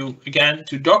me to, again,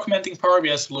 to documenting Power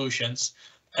BI solutions.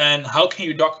 And how can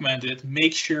you document it?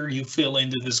 Make sure you fill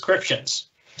in the descriptions.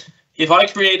 If I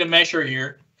create a measure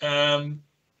here,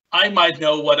 I might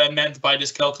know what I meant by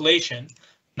this calculation.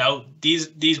 Now,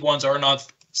 these ones are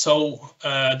not so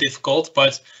difficult,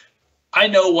 but I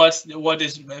know what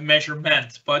this measure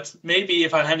meant. But maybe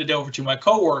if I hand it over to my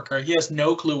coworker, he has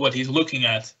no clue what he's looking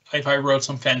at if I wrote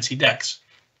some fancy DAX.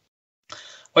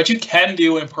 What you can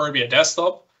do in Power BI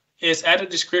Desktop is add a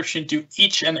description to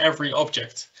each and every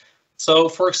object. So,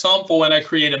 for example, when I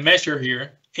create a measure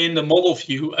here in the model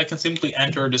view, I can simply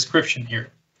enter a description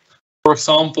here. For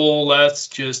example, let's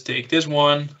just take this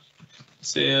one,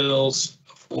 sales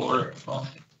for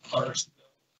ours.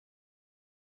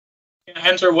 You can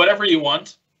enter whatever you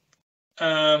want.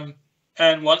 And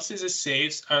once this is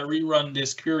saved, I rerun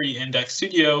this query in DAX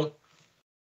Studio.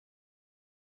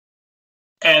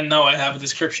 And now I have a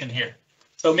description here.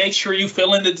 So make sure you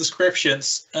fill in the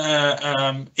descriptions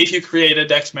if you create a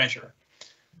DAX measure.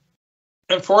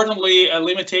 Unfortunately, a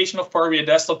limitation of Power BI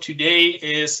Desktop today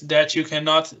is that you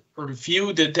cannot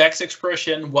review the DAX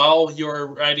expression while you're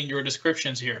writing your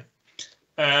descriptions here.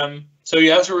 So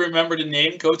you have to remember the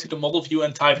name, go to the model view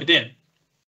and type it in.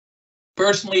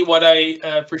 Personally, what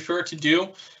I prefer to do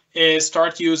is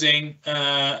start using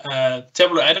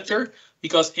Tabular Editor,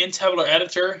 because in Tabular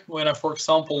Editor, when I, for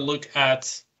example, look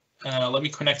at, let me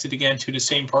connect it again to the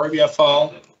same Power BI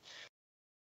file.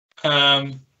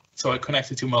 So I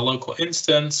connect it to my local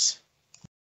instance.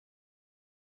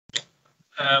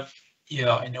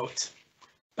 Yeah, I know it.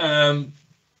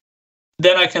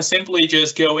 Then I can simply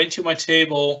just go into my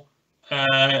table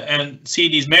and see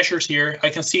these measures here. I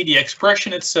can see the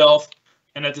expression itself,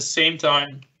 and at the same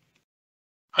time,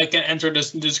 I can enter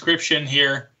this description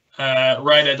here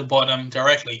right at the bottom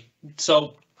directly.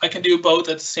 So I can do both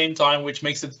at the same time, which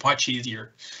makes it much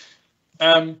easier.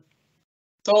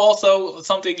 So also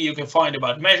something you can find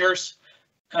about measures.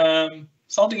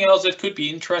 Something else that could be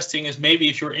interesting is maybe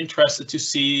if you're interested to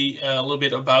see a little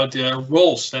bit about the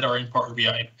roles that are in Power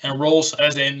BI, and roles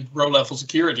as in row level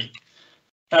security.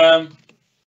 There's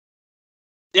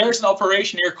an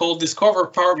operation here called Discover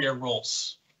Power BI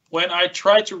Roles. When I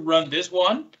try to run this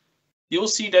one, you'll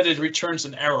see that it returns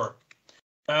an error.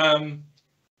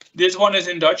 This one is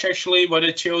in Dutch actually, but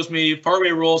it shows me Power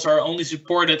BI roles are only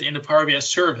supported in the Power BI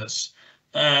service,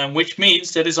 which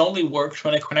means that it only works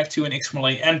when I connect to an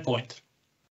XML endpoint.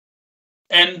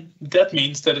 And that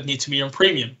means that it needs to be on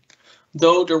premium.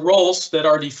 Though the roles that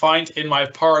are defined in my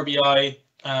Power BI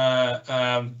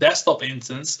desktop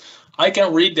instance, I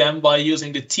can read them by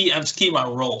using the TM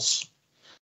schema roles.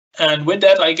 And with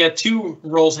that, I get two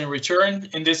roles in return.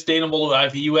 In this data model, I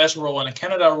have a US role and a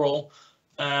Canada role.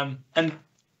 And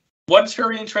what's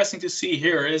very interesting to see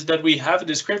here is that we have a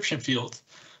description field.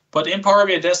 But in Power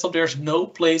BI Desktop, there's no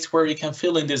place where you can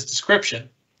fill in this description.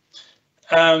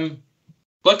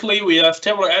 Luckily, we have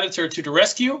Tabular Editor to the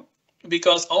rescue,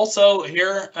 because also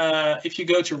here, if you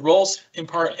go to roles in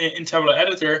Tabular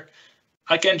Editor,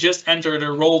 I can just enter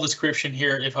the role description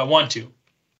here if I want to.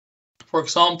 For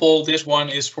example, this one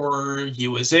is for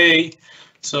USA.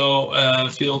 So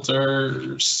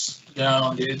filters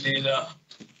down the data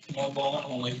mobile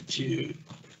only to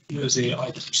USA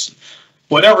items.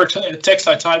 Whatever text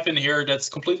I type in here, that's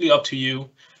completely up to you.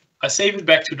 I save it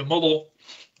back to the model,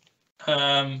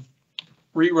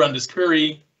 rerun this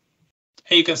query,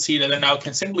 and you can see that I now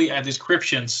can simply add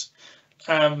descriptions.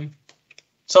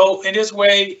 So in this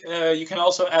way, you can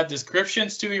also add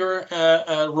descriptions to your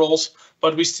roles,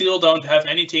 but we still don't have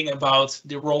anything about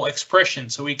the role expression,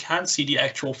 so we can't see the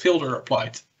actual filter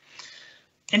applied.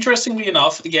 Interestingly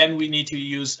enough, again, we need to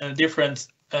use a different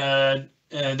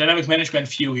dynamic management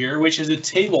view here, which is the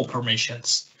table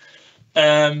permissions.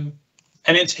 And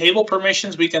in table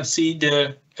permissions, we can see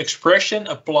the expression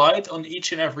applied on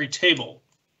each and every table.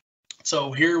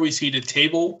 So here we see the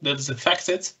table that is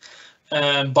affected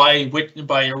by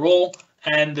a role,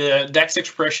 and the DAX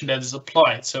expression that is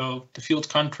applied. So the field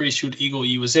country should equal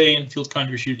USA and field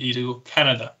country should equal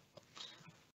Canada.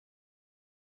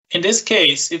 In this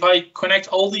case, if I connect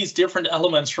all these different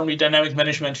elements from the dynamic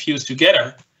management views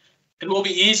together, it will be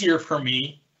easier for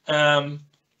me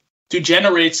to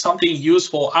generate something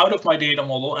useful out of my data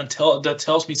model and that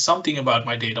tells me something about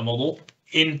my data model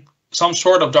in some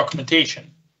sort of documentation.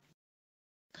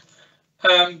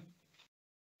 And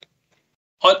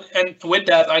with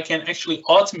that, I can actually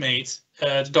automate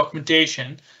the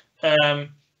documentation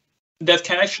that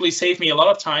can actually save me a lot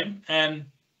of time and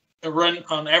run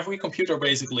on every computer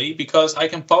basically, because I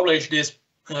can publish this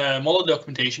model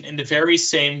documentation in the very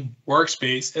same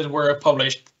workspace as where I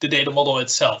published the data model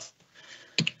itself.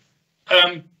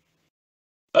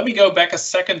 Let me go back a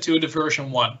second to the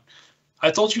version 1. I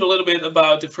told you a little bit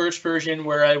about the first version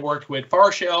where I worked with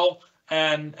PowerShell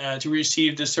and to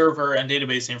receive the server and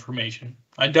database information.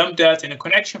 I dumped that in a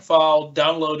connection file,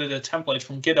 downloaded a template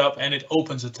from GitHub, and it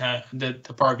opens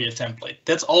the Power BI template.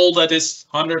 That's all that this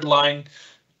 100-line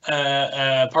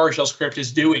PowerShell script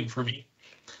is doing for me.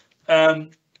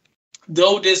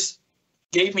 Though this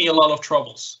gave me a lot of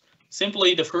troubles.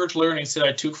 Simply, the first learnings that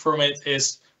I took from it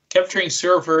is capturing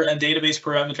server and database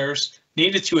parameters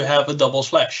needed to have a double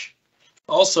slash.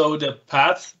 Also, the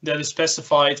path that is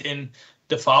specified in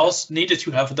the files needed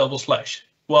to have a double slash,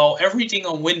 while everything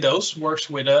on Windows works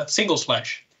with a single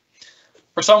slash.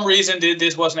 For some reason,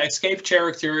 this was an escape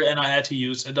character and I had to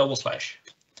use a double slash.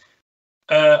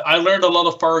 I learned a lot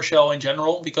of PowerShell in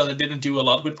general because I didn't do a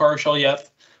lot with PowerShell yet.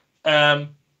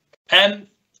 And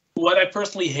what I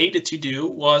personally hated to do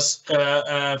was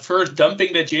first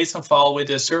dumping the JSON file with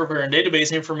the server and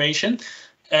database information,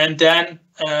 and then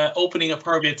opening a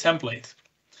Power BI template.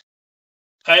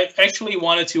 I actually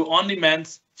wanted to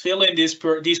on-demand fill in these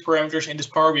parameters in this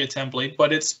Power BI template,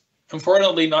 but it's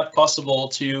unfortunately not possible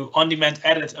to on-demand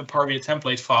edit a Power BI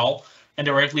template file and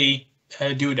directly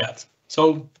do that.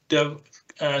 So the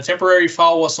temporary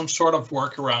file was some sort of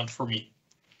workaround for me.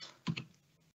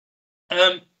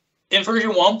 In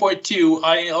version 1.2,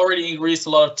 I already increased a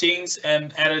lot of things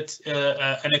and added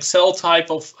an Excel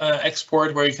type of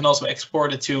export where you can also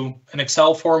export it to an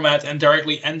Excel format and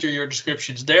directly enter your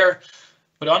descriptions there.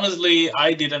 But honestly,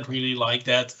 I didn't really like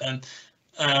that. And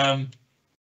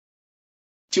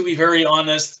to be very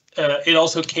honest, it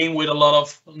also came with a lot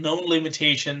of known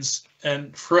limitations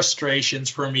and frustrations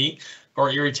for me,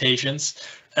 or irritations.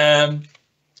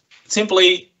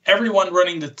 Simply, everyone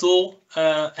running the tool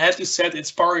had to set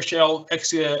its PowerShell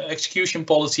execution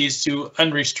policies to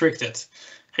unrestricted.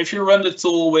 If you run the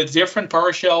tool with different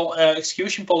PowerShell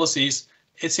execution policies,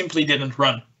 it simply didn't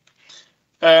run.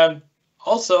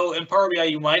 Also, in Power BI,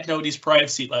 you might know these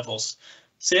privacy levels.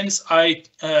 Since I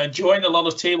joined a lot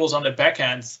of tables on the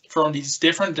backend from these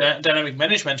different dynamic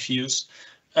management views,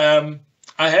 I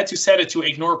had to set it to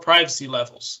ignore privacy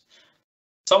levels.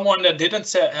 Someone that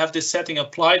didn't have this setting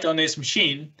applied on his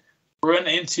machine run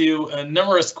into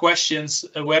numerous questions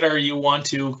whether you want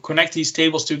to connect these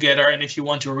tables together and if you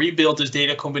want to rebuild this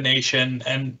data combination,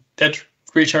 and that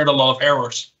returned a lot of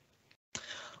errors.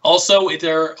 Also,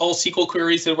 there are all SQL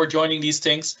queries that were joining these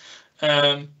things.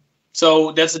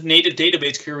 So that's a native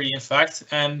database query, in fact,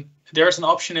 and there's an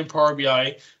option in Power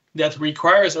BI that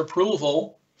requires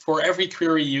approval for every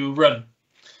query you run,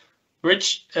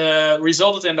 which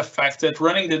resulted in the fact that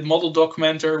running the model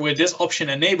documenter with this option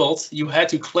enabled, you had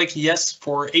to click yes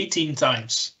for 18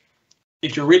 times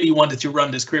if you really wanted to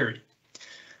run this query.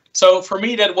 So for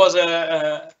me, that was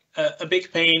a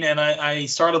big pain, and I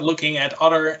started looking at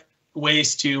other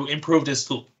ways to improve this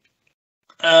tool.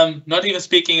 Not even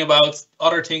speaking about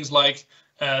other things like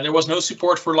there was no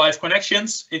support for live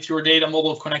connections. If your data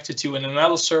model connected to an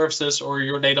analysis services or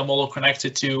your data model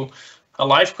connected to a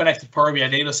live connected Power BI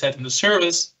data set in the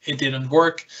service, it didn't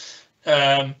work.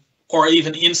 Or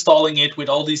even installing it with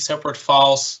all these separate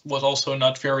files was also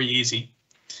not very easy.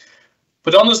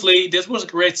 But honestly, this was a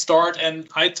great start, and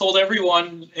I told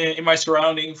everyone in my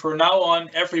surrounding, from now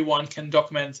on, everyone can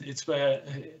document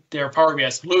their Power BI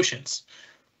solutions.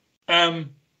 In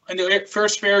the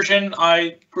first version,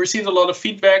 I received a lot of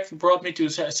feedback, brought me to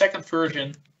a second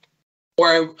version,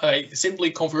 where I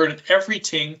simply converted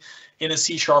everything in a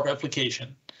C#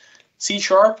 application. C#,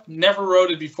 never wrote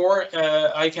it before.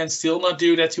 I can still not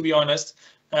do that, to be honest.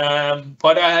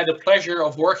 But I had the pleasure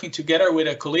of working together with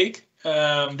a colleague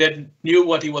that knew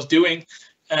what he was doing.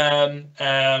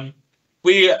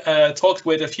 We talked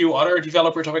with a few other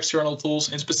developers of external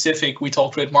tools. In specific, we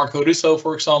talked with Marc Lelijve,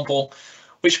 for example,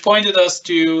 which pointed us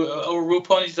to,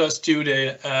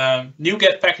 the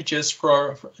NuGet packages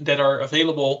that are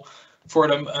available for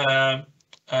the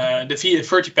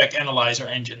Vertipack analyzer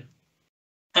engine.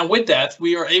 And with that,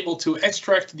 we are able to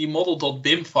extract the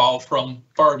model.bim file from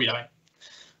Power BI.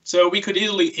 So we could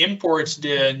easily import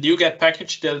the NuGet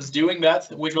package that is doing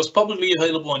that, which was publicly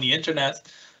available on the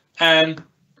internet, and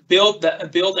build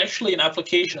actually an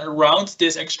application around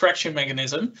this extraction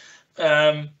mechanism,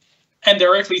 and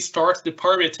directly start the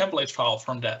Power BI template file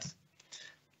from that.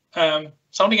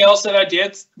 Something else that I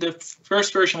did, the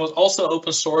first version was also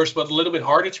open source, but a little bit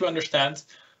harder to understand.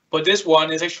 But this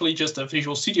one is actually just a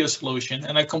Visual Studio solution,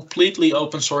 and I completely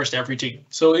open sourced everything.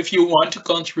 So if you want to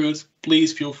contribute,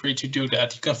 please feel free to do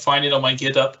that. You can find it on my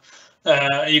GitHub.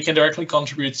 You can directly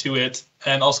contribute to it,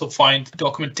 and also find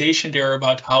documentation there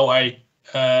about how I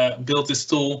built this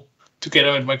tool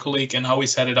together with my colleague and how we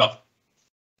set it up.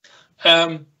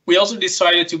 We also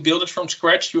decided to build it from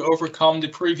scratch to overcome the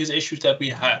previous issues that we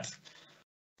had.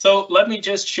 So let me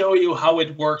just show you how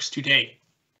it works today.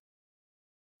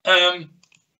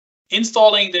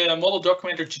 Installing the model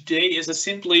documenter today is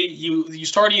simply you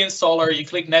start the installer, you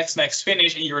click next,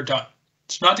 finish, and you're done.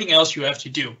 There's nothing else you have to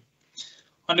do.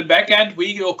 On the back end,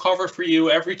 we will cover for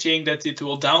you everything that it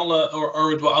will download,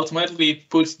 or it will automatically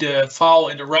put the file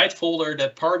in the right folder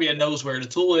that Power BI knows where the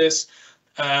tool is,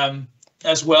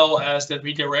 as well as that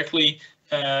we directly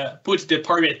put the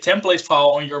Power BI template file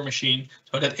on your machine,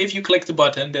 so that if you click the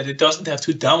button, that it doesn't have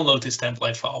to download this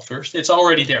template file first. It's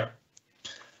already there.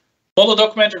 Model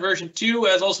Documenter version 2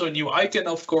 has also a new icon,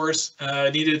 of course,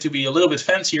 needed to be a little bit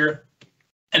fancier.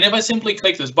 And if I simply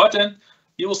click this button,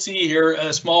 you will see here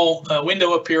a small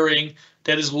window appearing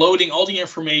that is loading all the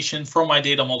information from my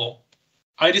data model.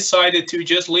 I decided to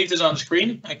just leave this on the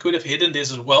screen. I could have hidden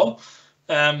this as well.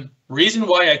 Reason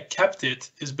why I kept it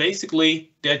is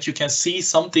basically that you can see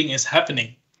something is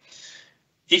happening.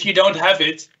 If you don't have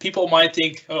it, people might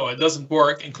think, oh, it doesn't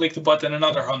work, and click the button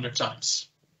another 100 times.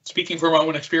 Speaking from my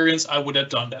own experience, I would have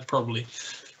done that probably.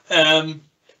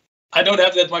 I don't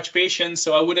have that much patience,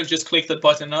 so I would have just clicked that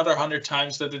button another 100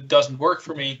 times that it doesn't work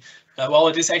for me, while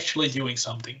it is actually doing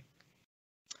something.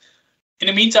 In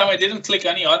the meantime, I didn't click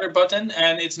any other button,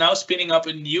 and it's now spinning up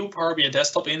a new Power BI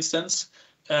desktop instance,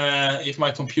 if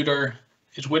my computer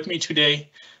is with me today.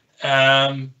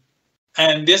 And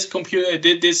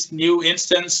this new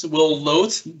instance will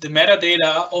load the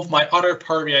metadata of my other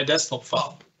Power BI desktop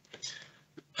file.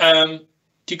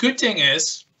 The good thing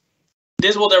is,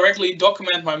 this will directly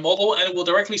document my model, and it will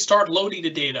directly start loading the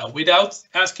data without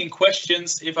asking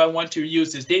questions if I want to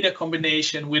use this data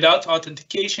combination, without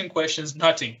authentication questions,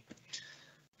 nothing.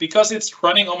 Because it's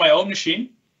running on my own machine,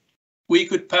 we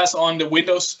could pass on the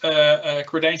Windows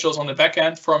credentials on the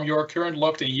backend from your current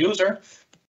logged in user,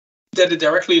 that it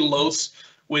directly loads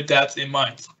with that in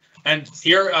mind. And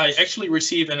here I actually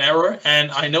received an error,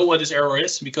 and I know what this error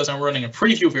is because I'm running a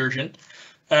preview version.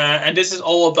 And this is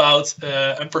all about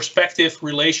a perspective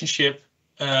relationship,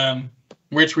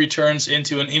 which returns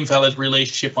into an invalid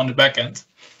relationship on the backend.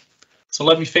 So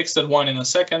let me fix that one in a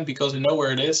second because I know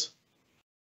where it is.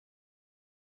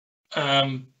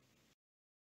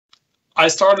 I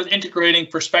started integrating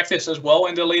perspectives as well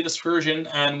in the latest version,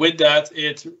 and with that,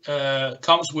 it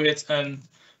comes with an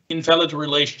invalid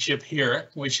relationship here,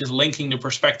 which is linking the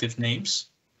perspective names.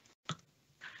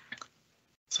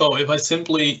 So if I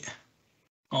simply,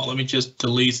 let me just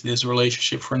delete this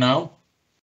relationship for now.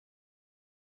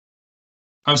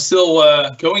 I'm still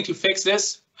going to fix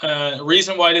this.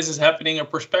 Reason why this is happening, a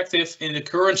perspective in the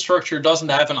current structure doesn't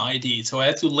have an ID, so I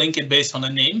had to link it based on a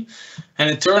name. And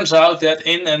it turns out that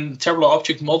in a tabular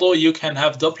object model, you can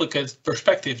have duplicate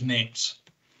perspective names.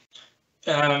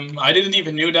 I didn't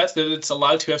even know that it's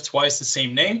allowed to have twice the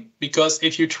same name, because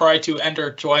if you try to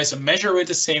enter twice a measure with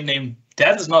the same name,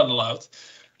 that is not allowed,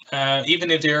 even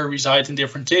if they reside in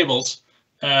different tables.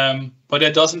 But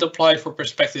that doesn't apply for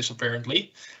perspectives,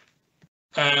 apparently.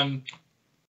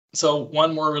 So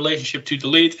one more relationship to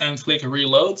delete and click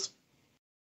reload,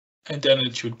 and then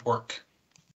it should work.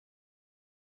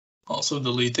 Also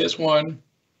delete this one.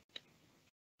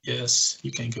 Yes,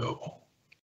 you can go.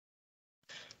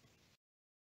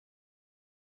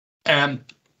 And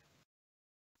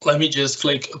let me just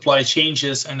click apply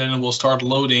changes, and then it will start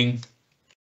loading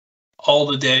all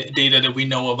the data that we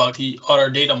know about the other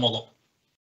data model.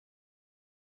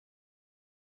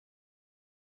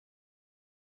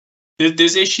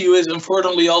 This issue is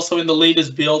unfortunately also in the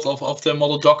latest build of the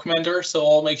model documenter, so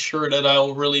I'll make sure that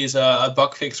I'll release a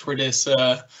bug fix for this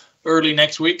early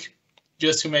next week,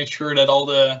 just to make sure that all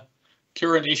the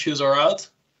current issues are out.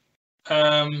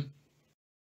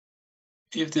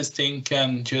 If this thing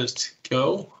can just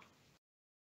go,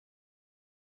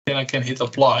 then I can hit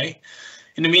apply.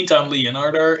 In the meantime, Leon,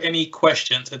 are there any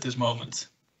questions at this moment?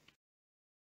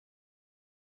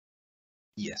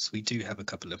 Yes, we do have a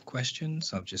couple of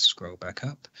questions. I'll just scroll back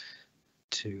up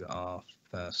to our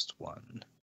first one.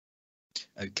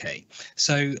 Okay,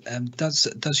 so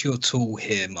does your tool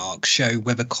here, Mark, show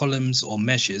whether columns or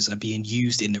measures are being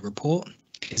used in the report?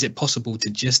 Is it possible to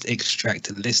just extract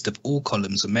a list of all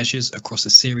columns or measures across a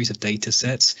series of data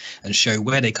sets and show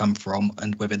where they come from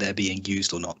and whether they're being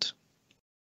used or not?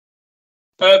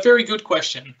 Very good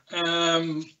question.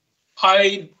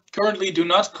 I currently do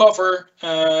not cover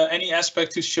any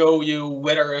aspect to show you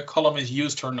whether a column is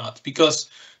used or not, because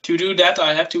to do that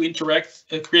I have to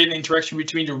create an interaction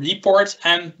between the report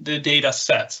and the data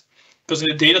set. Because in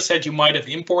the data set you might have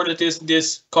imported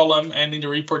this column, and in the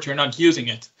report you're not using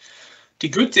it. The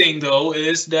good thing though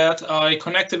is that I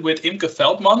connected with Imke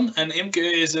Veldman, and Imke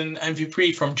is an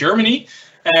MVP from Germany.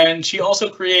 And she also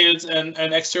created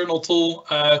an external tool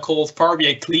called Power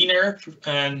BI Cleaner,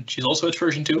 and she's also at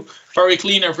version 2, Power BI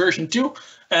Cleaner version 2,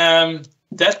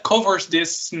 that covers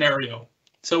this scenario.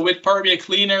 So with Power BI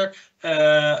Cleaner,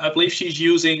 I believe she's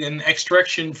using an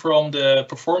extraction from the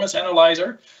performance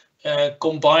analyzer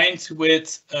combined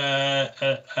with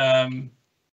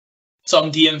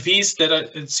some DMVs that are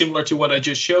similar to what I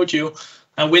just showed you.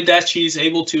 And with that, she's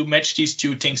able to match these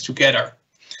two things together.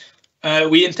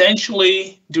 We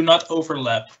intentionally do not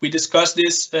overlap. We discussed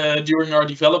this during our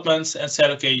developments and said,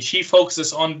 okay, she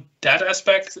focuses on that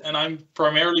aspect, and I'm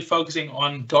primarily focusing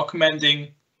on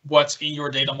documenting what's in your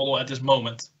data model at this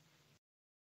moment.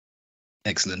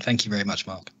 Excellent. Thank you very much,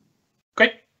 Mark.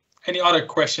 Okay. Any other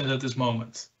questions at this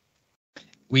moment?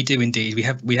 We do indeed.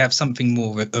 We have something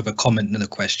more of a comment than a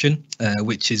question,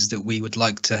 which is that we would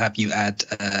like to have you add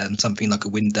something like a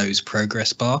Windows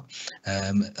progress bar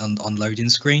on loading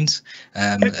screens.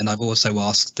 And I've also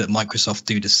asked that Microsoft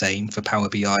do the same for Power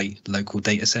BI local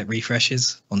dataset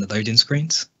refreshes on the loading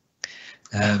screens.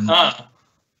 That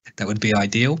would be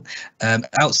ideal.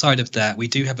 Outside of that, we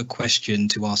do have a question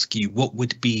to ask you. What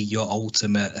would be your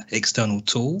ultimate external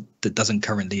tool that doesn't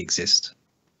currently exist?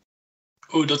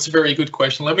 Oh, that's a very good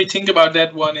question. Let me think about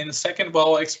that one in a second, but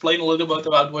I'll explain a little bit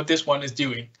about what this one is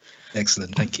doing.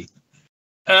 Excellent, thank you.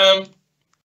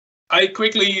 I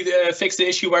quickly fixed the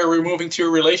issue by removing two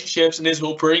relationships, and this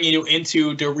will bring you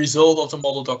into the result of the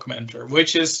model documenter,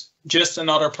 which is just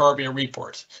another Power BI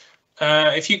report.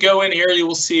 If you go in here, you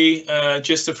will see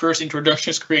just the first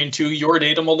introduction screen to your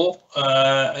data model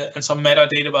and some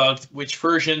metadata about which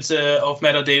versions of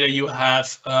metadata you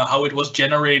have, how it was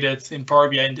generated in Power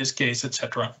BI in this case,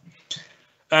 etc.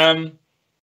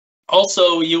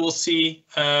 Also, you will see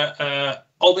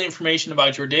all the information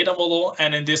about your data model,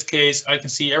 and in this case, I can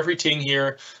see everything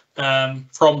here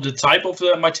from the type of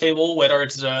my table, whether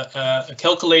it's a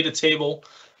calculated table,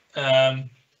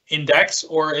 in DAX,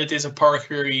 or it is a Power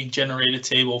Query generated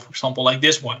table, for example, like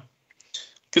this one.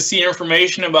 You can see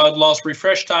information about last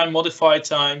refresh time, modified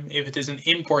time, if it is an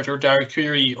import or direct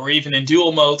query, or even in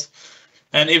dual mode,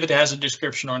 and if it has a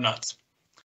description or not.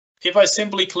 If I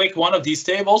simply click one of these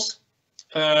tables,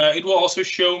 it will also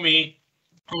show me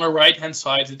on the right-hand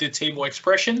side the table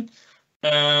expression.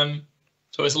 So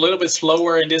it's a little bit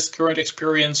slower in this current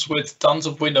experience with tons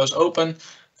of windows open.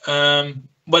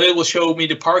 But it will show me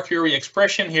the Power Query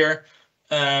expression here,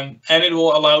 and it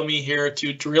will allow me here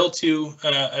to drill to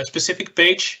a specific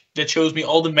page that shows me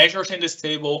all the measures in this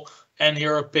table, and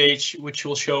here a page which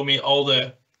will show me all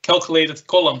the calculated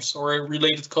columns or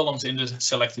related columns in the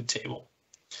selected table.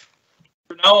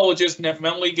 For now, I will just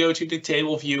manually go to the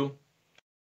table view,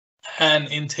 and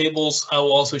in tables, I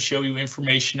will also show you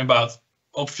information about,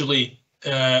 obviously,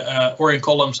 or in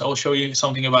columns, I will show you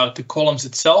something about the columns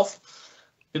itself.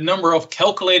 The number of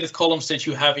calculated columns that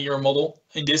you have in your model.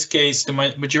 In this case, the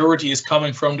majority is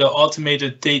coming from the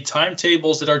automated date time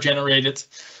tables that are generated.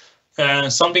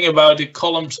 Something about the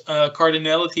columns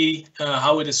cardinality,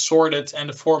 how it is sorted, and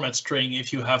the format string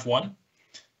if you have one.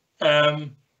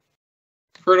 Furthermore,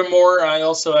 I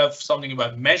also have something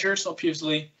about measures,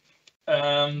 obviously.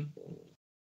 And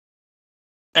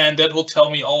that will tell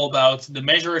me all about the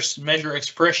measures, measure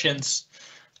expressions,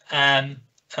 and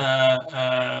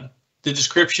the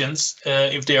descriptions,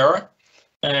 if there are.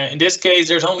 In this case,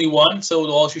 there's only one, so it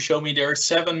will also show me there are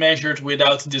 7 measures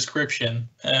without the description,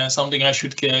 something I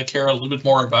should care a little bit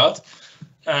more about.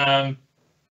 And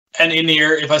in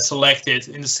here, if I select it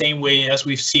in the same way as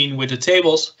we've seen with the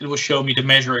tables, it will show me the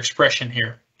measure expression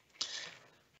here.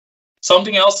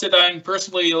 Something else that I'm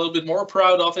personally a little bit more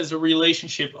proud of is a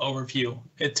relationship overview.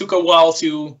 It took a while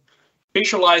to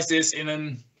visualize this in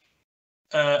an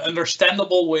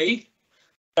understandable way.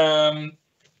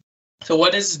 So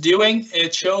what this is doing,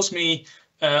 it shows me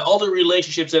all the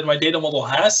relationships that my data model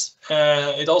has.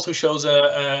 It also shows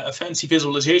a fancy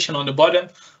visualization on the bottom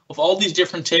of all these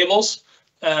different tables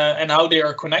and how they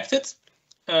are connected.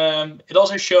 It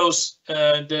also shows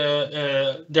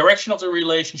the direction of the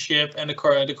relationship and the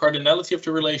cardinality of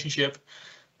the relationship.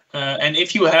 And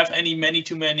if you have any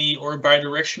many-to-many or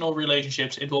bidirectional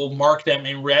relationships, it will mark them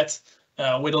in red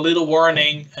with a little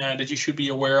warning that you should be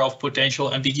aware of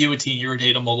potential ambiguity in your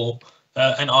data model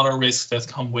and other risks that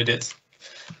come with it.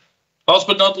 Last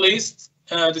but not least,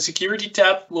 the security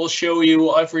tab will show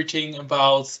you everything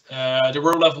about the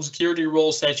row-level security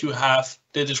roles that you have,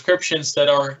 the descriptions that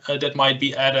are that might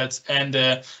be added, and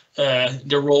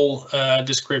the role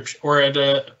description or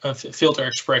the filter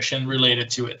expression related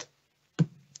to it.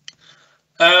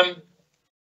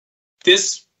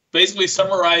 This basically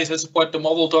summarizes what the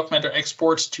model documenter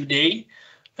exports today.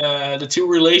 The two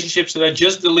relationships that I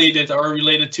just deleted are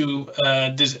related to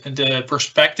the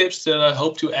perspectives that I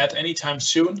hope to add anytime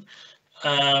soon.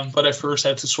 But I first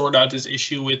had to sort out this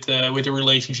issue with the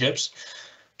relationships.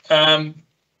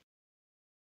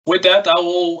 With that, I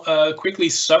will quickly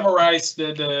summarize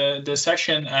the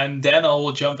session, and then I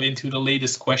will jump into the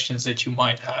latest questions that you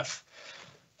might have.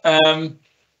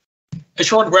 A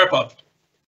short wrap up.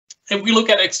 If we look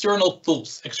at external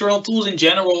tools in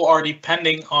general are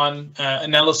depending on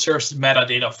analysis services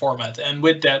metadata format, and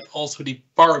with that also the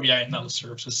Power BI analysis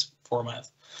services format.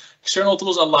 External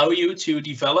tools allow you to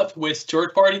develop with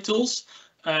third-party tools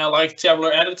like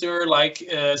Tabular Editor, like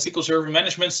SQL Server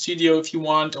Management Studio if you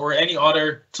want, or any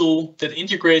other tool that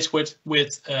integrates with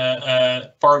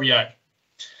Power BI.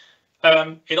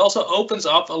 It also opens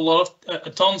up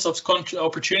tons of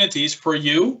opportunities for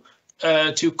you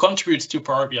to contribute to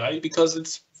Power BI, because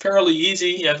it's fairly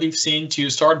easy, as we've seen, to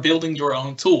start building your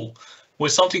own tool.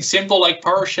 With something simple like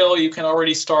PowerShell, you can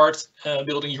already start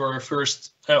building your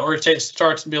first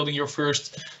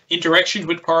interaction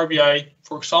with Power BI.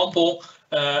 For example,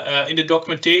 in the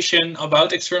documentation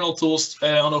about external tools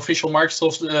on the official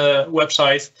Microsoft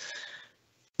website,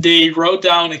 they wrote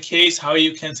down a case how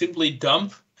you can simply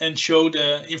dump and show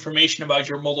the information about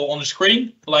your model on the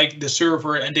screen, like the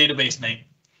server and database name.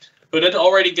 But that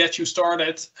already gets you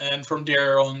started, and from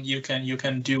there on you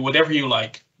can do whatever you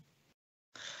like.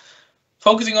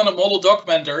 Focusing on a model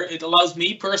documenter, it allows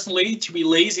me personally to be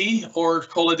lazy, or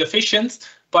call it efficient,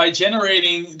 by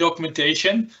generating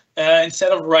documentation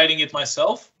instead of writing it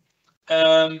myself.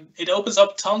 It opens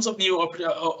up tons of new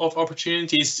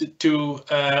opportunities to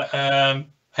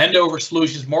hand over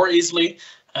solutions more easily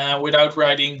without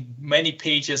writing many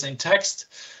pages in text.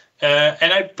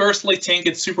 And I personally think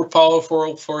it's super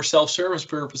powerful for self-service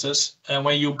purposes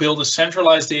when you build a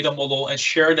centralized data model and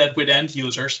share that with end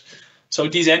users. So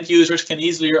these end users can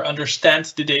easily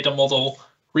understand the data model,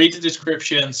 read the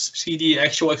descriptions, see the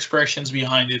actual expressions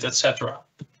behind it, etc.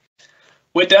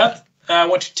 With that, I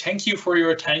want to thank you for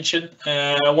your attention.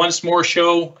 Once more,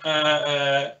 show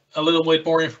a little bit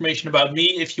more information about me.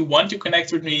 If you want to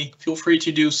connect with me, feel free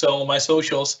to do so on my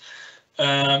socials.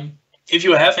 If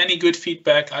you have any good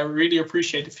feedback, I really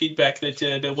appreciate the feedback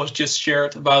that was just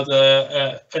shared about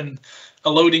a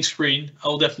loading screen.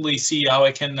 I'll definitely see how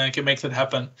I can make that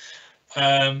happen.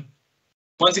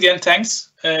 Once again,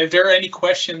 thanks. If there are any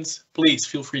questions, please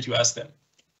feel free to ask them.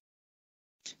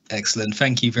 Excellent.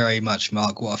 Thank you very much,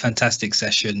 Marc. What a fantastic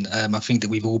session. I think that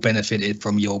we've all benefited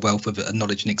from your wealth of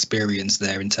knowledge and experience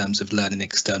there in terms of learning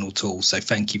external tools. So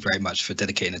thank you very much for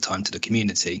dedicating the time to the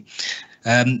community.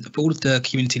 For all of the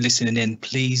community listening in,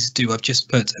 please do. I've just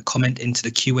put a comment into the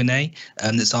Q&A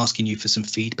that's asking you for some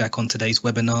feedback on today's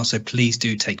webinar. So please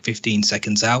do take 15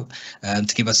 seconds out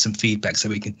to give us some feedback so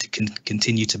we can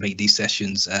continue to make these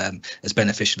sessions as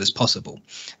beneficial as possible.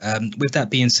 With that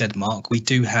being said, Marc, we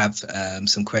do have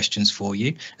some questions for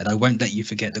you, and I won't let you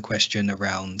forget the question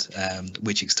around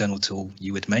which external tool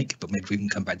you would make, but maybe we can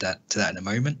come back to that in a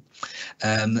moment.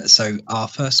 So our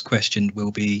first question will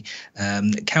be,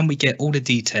 can we get all the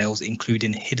details,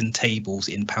 including hidden tables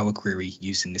in Power Query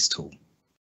using this tool?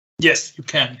 Yes, you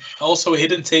can. Also,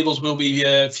 hidden tables will be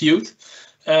viewed.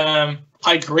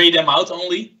 I gray them out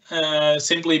only,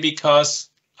 simply because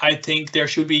I think there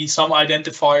should be some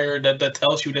identifier that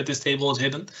tells you that this table is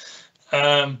hidden.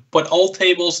 But all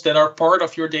tables that are part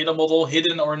of your data model,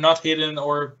 hidden or not hidden,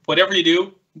 or whatever you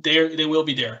do, they will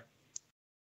be there.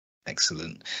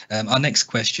 Excellent. Our next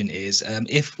question is,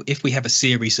 if we have a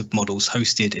series of models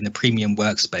hosted in a premium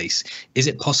workspace, is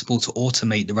it possible to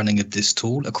automate the running of this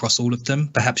tool across all of them,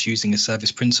 perhaps using a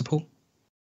service principal?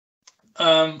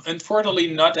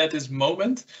 Unfortunately, not at this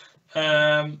moment.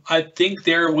 I think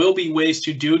there will be ways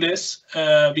to do this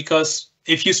because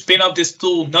if you spin up this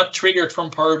tool not triggered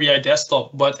from Power BI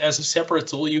Desktop, but as a separate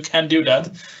tool, you can do that.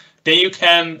 Then you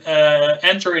can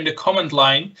enter in the command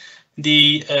line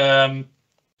the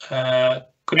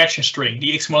connection string,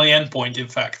 the XML endpoint, in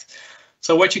fact.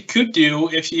 So what you could do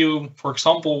if you, for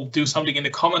example, do something in the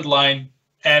command line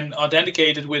and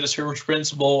authenticate it with a service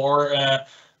principal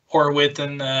or with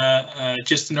an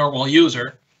just a normal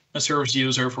user, a service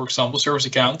user, for example, service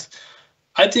account,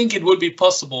 I think it would be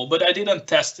possible, but I didn't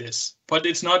test this. But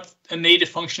it's not a native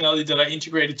functionality that I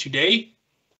integrated today.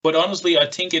 But honestly, I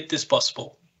think it is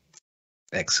possible.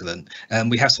 Excellent.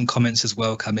 We have some comments as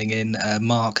well coming in.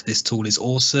 Mark, this tool is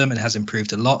awesome and has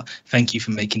improved a lot. Thank you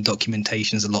for making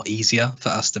documentations a lot easier for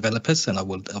us developers, and I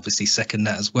will obviously second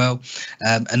that as well.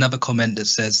 Another comment that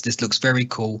says, this looks very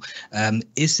cool.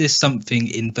 Is this something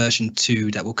in version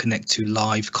 2 that will connect to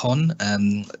LiveCon,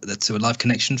 to a live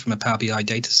connection from a Power BI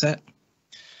dataset?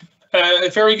 A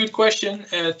very good question.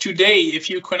 Today, if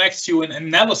you connect to an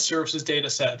analysis services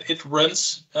dataset, it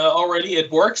runs already,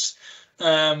 it works.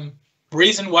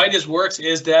 Reason why this works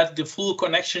is that the full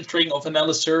connection string of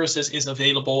analysis services is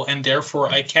available, and therefore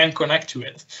I can connect to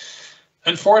it.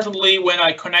 Unfortunately, when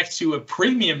I connect to a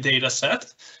premium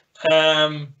dataset,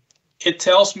 it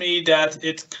tells me that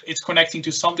it's connecting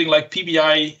to something like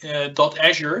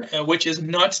pbi.azure, which is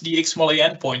not the XML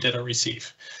endpoint that I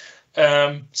receive.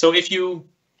 So if you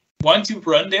want to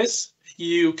run this,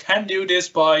 you can do this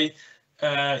by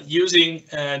using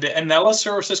the analysis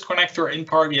services connector in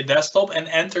Power BI Desktop and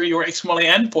enter your XML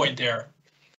endpoint there.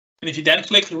 And if you then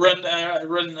click run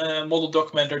model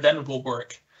documenter, then it will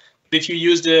work. But if you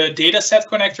use the dataset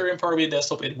connector in Power BI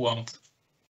Desktop, it won't.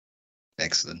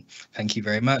 Excellent. Thank you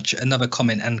very much. Another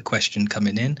comment and question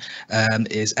coming in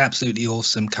is absolutely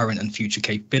awesome current and future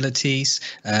capabilities,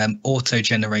 auto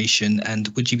generation, and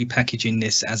would you be packaging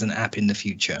this as an app in the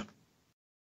future?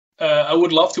 I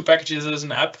would love to package this as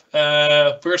an app.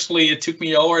 Personally, it took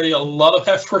me already a lot of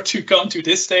effort to come to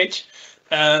this stage.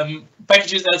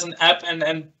 Package it as an app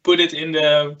and put it in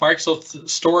the Microsoft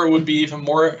Store would be even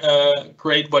more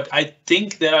great. But I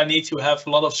think that I need to have a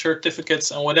lot of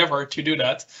certificates and whatever to do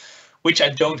that, which I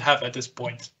don't have at this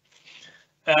point.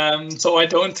 So I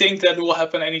don't think that will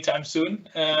happen anytime soon.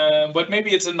 But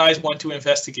maybe it's a nice one to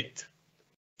investigate.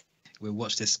 We'll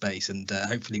watch this space, and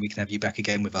hopefully we can have you back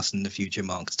again with us in the future,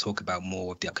 Mark, to talk about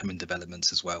more of the upcoming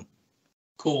developments as well.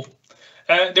 Cool.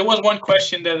 There was one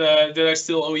question that I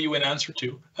still owe you an answer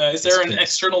to. Is there an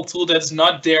external tool that's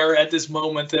not there at this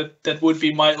moment that would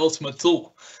be my ultimate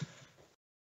tool?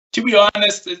 To be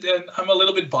honest, I'm a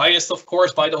little bit biased, of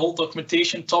course, by the whole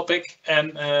documentation topic,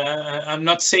 and I'm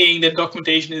not saying that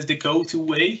documentation is the go-to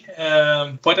way,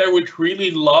 but I would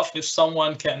really love if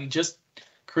someone can just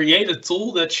create a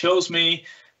tool that shows me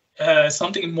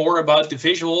something more about the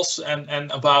visuals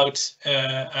and about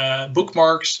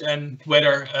bookmarks and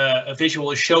whether a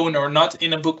visual is shown or not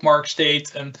in a bookmark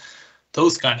state and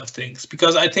those kind of things.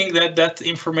 Because I think that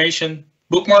information,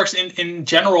 bookmarks in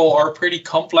general are pretty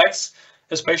complex,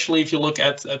 especially if you look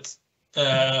at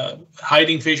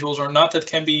hiding visuals or not, that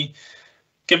can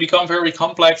become very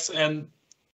complex, and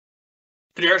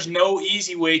there's no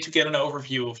easy way to get an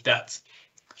overview of that.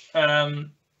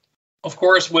 Of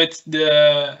course, with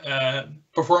the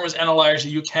performance analyzer,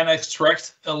 you can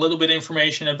extract a little bit of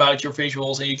information about your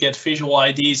visuals, and you get visual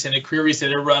IDs and the queries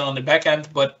that are run on the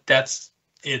backend, but that's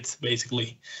it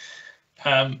basically.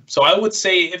 So I would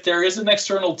say if there is an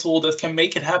external tool that can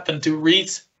make it happen to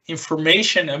read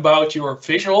information about your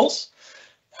visuals,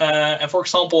 and for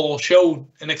example, show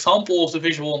an example of the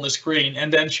visual on the screen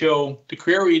and then show the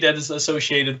query that is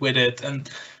associated with it, and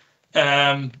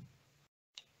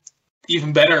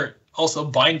even better, also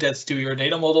bind that to your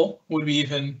data model would be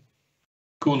even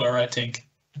cooler, I think.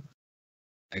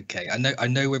 Okay, I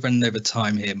know we're running over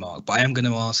time here, Mark, but I am going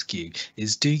to ask you,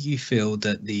 do you feel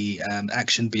that the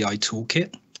Action BI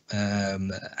toolkit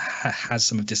has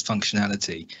some of this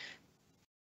functionality?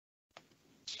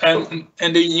 And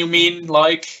do you mean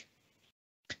like?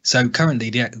 So currently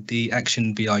the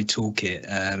Action BI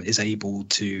toolkit is able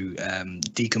to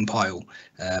decompile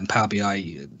Power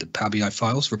BI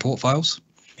files, report files.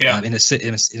 Yeah. In a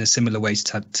similar way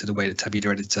to the way that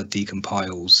Tabular Editor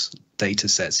decompiles data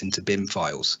sets into BIM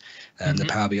files, the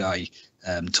Power BI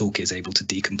toolkit is able to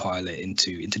decompile it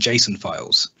into JSON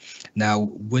files. Now,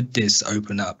 would this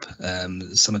open up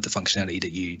some of the functionality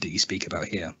that you speak about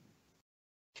here?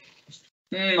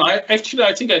 I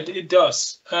think it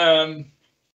does, and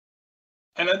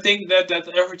I think that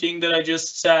everything that I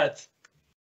just said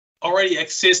already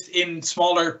exists in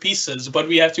smaller pieces, but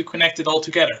we have to connect it all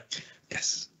together.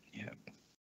 Yes. Yeah.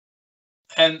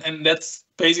 And that's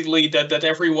basically that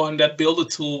everyone that builds a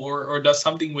tool or does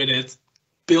something with it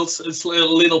builds a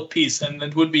little piece, and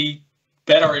it would be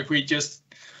better if we just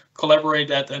collaborate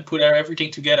that and put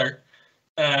everything together.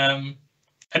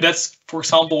 And that's, for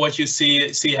example, what you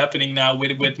see happening now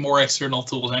with more external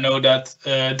tools. I know that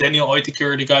Daniel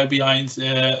Oeteker, the guy behind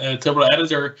Tabular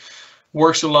Editor,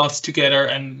 works a lot together,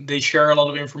 and they share a lot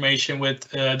of information with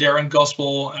Darren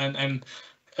Gospel and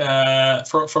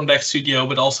from DAX Studio,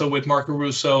 but also with Marco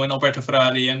Russo and Alberto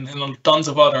Ferrari and tons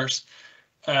of others.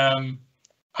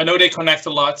 I know they connect a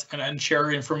lot and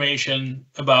share information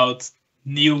about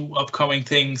new upcoming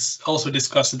things, also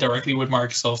discuss it directly with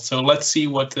Microsoft. So let's see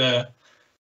what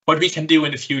we can do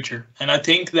in the future. And I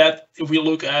think that if we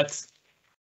look at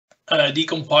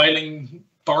decompiling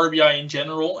Power BI in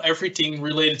general, everything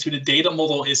related to the data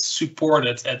model is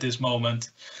supported at this moment.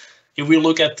 If we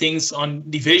look at things on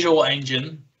the visual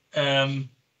engine,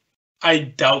 I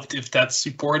doubt if that's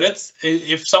supported.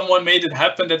 If someone made it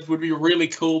happen, that would be really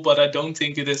cool, but I don't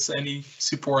think it is any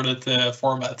supported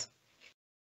format.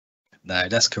 No,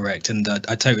 that's correct. And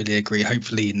I totally agree.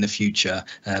 Hopefully in the future,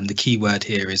 the key word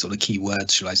here is, or the key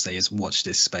words, shall I say, is watch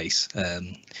this space,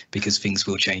 because things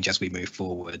will change as we move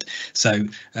forward. So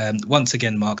once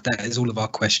again, Marc, that is all of our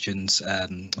questions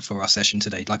for our session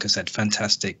today. Like I said,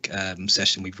 fantastic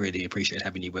session. We've really appreciated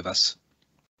having you with us.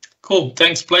 Cool.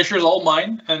 Thanks. Pleasure is all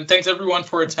mine. And thanks everyone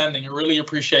for attending. I really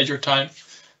appreciate your time.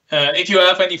 If you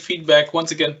have any feedback,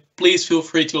 once again, please feel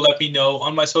free to let me know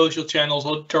on my social channels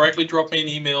or directly drop me an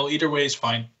email. Either way is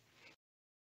fine.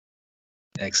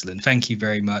 Excellent. Thank you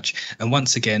very much. And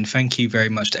once again, thank you very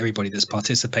much to everybody that's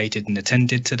participated and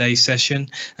attended today's session.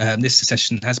 This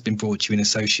session has been brought to you in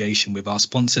association with our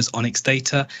sponsors, Onyx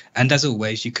Data. And as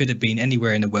always, you could have been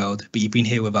anywhere in the world, but you've been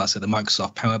here with us at the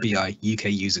Microsoft Power BI UK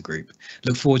User Group.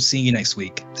 Look forward to seeing you next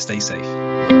week. Stay safe.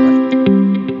 Bye.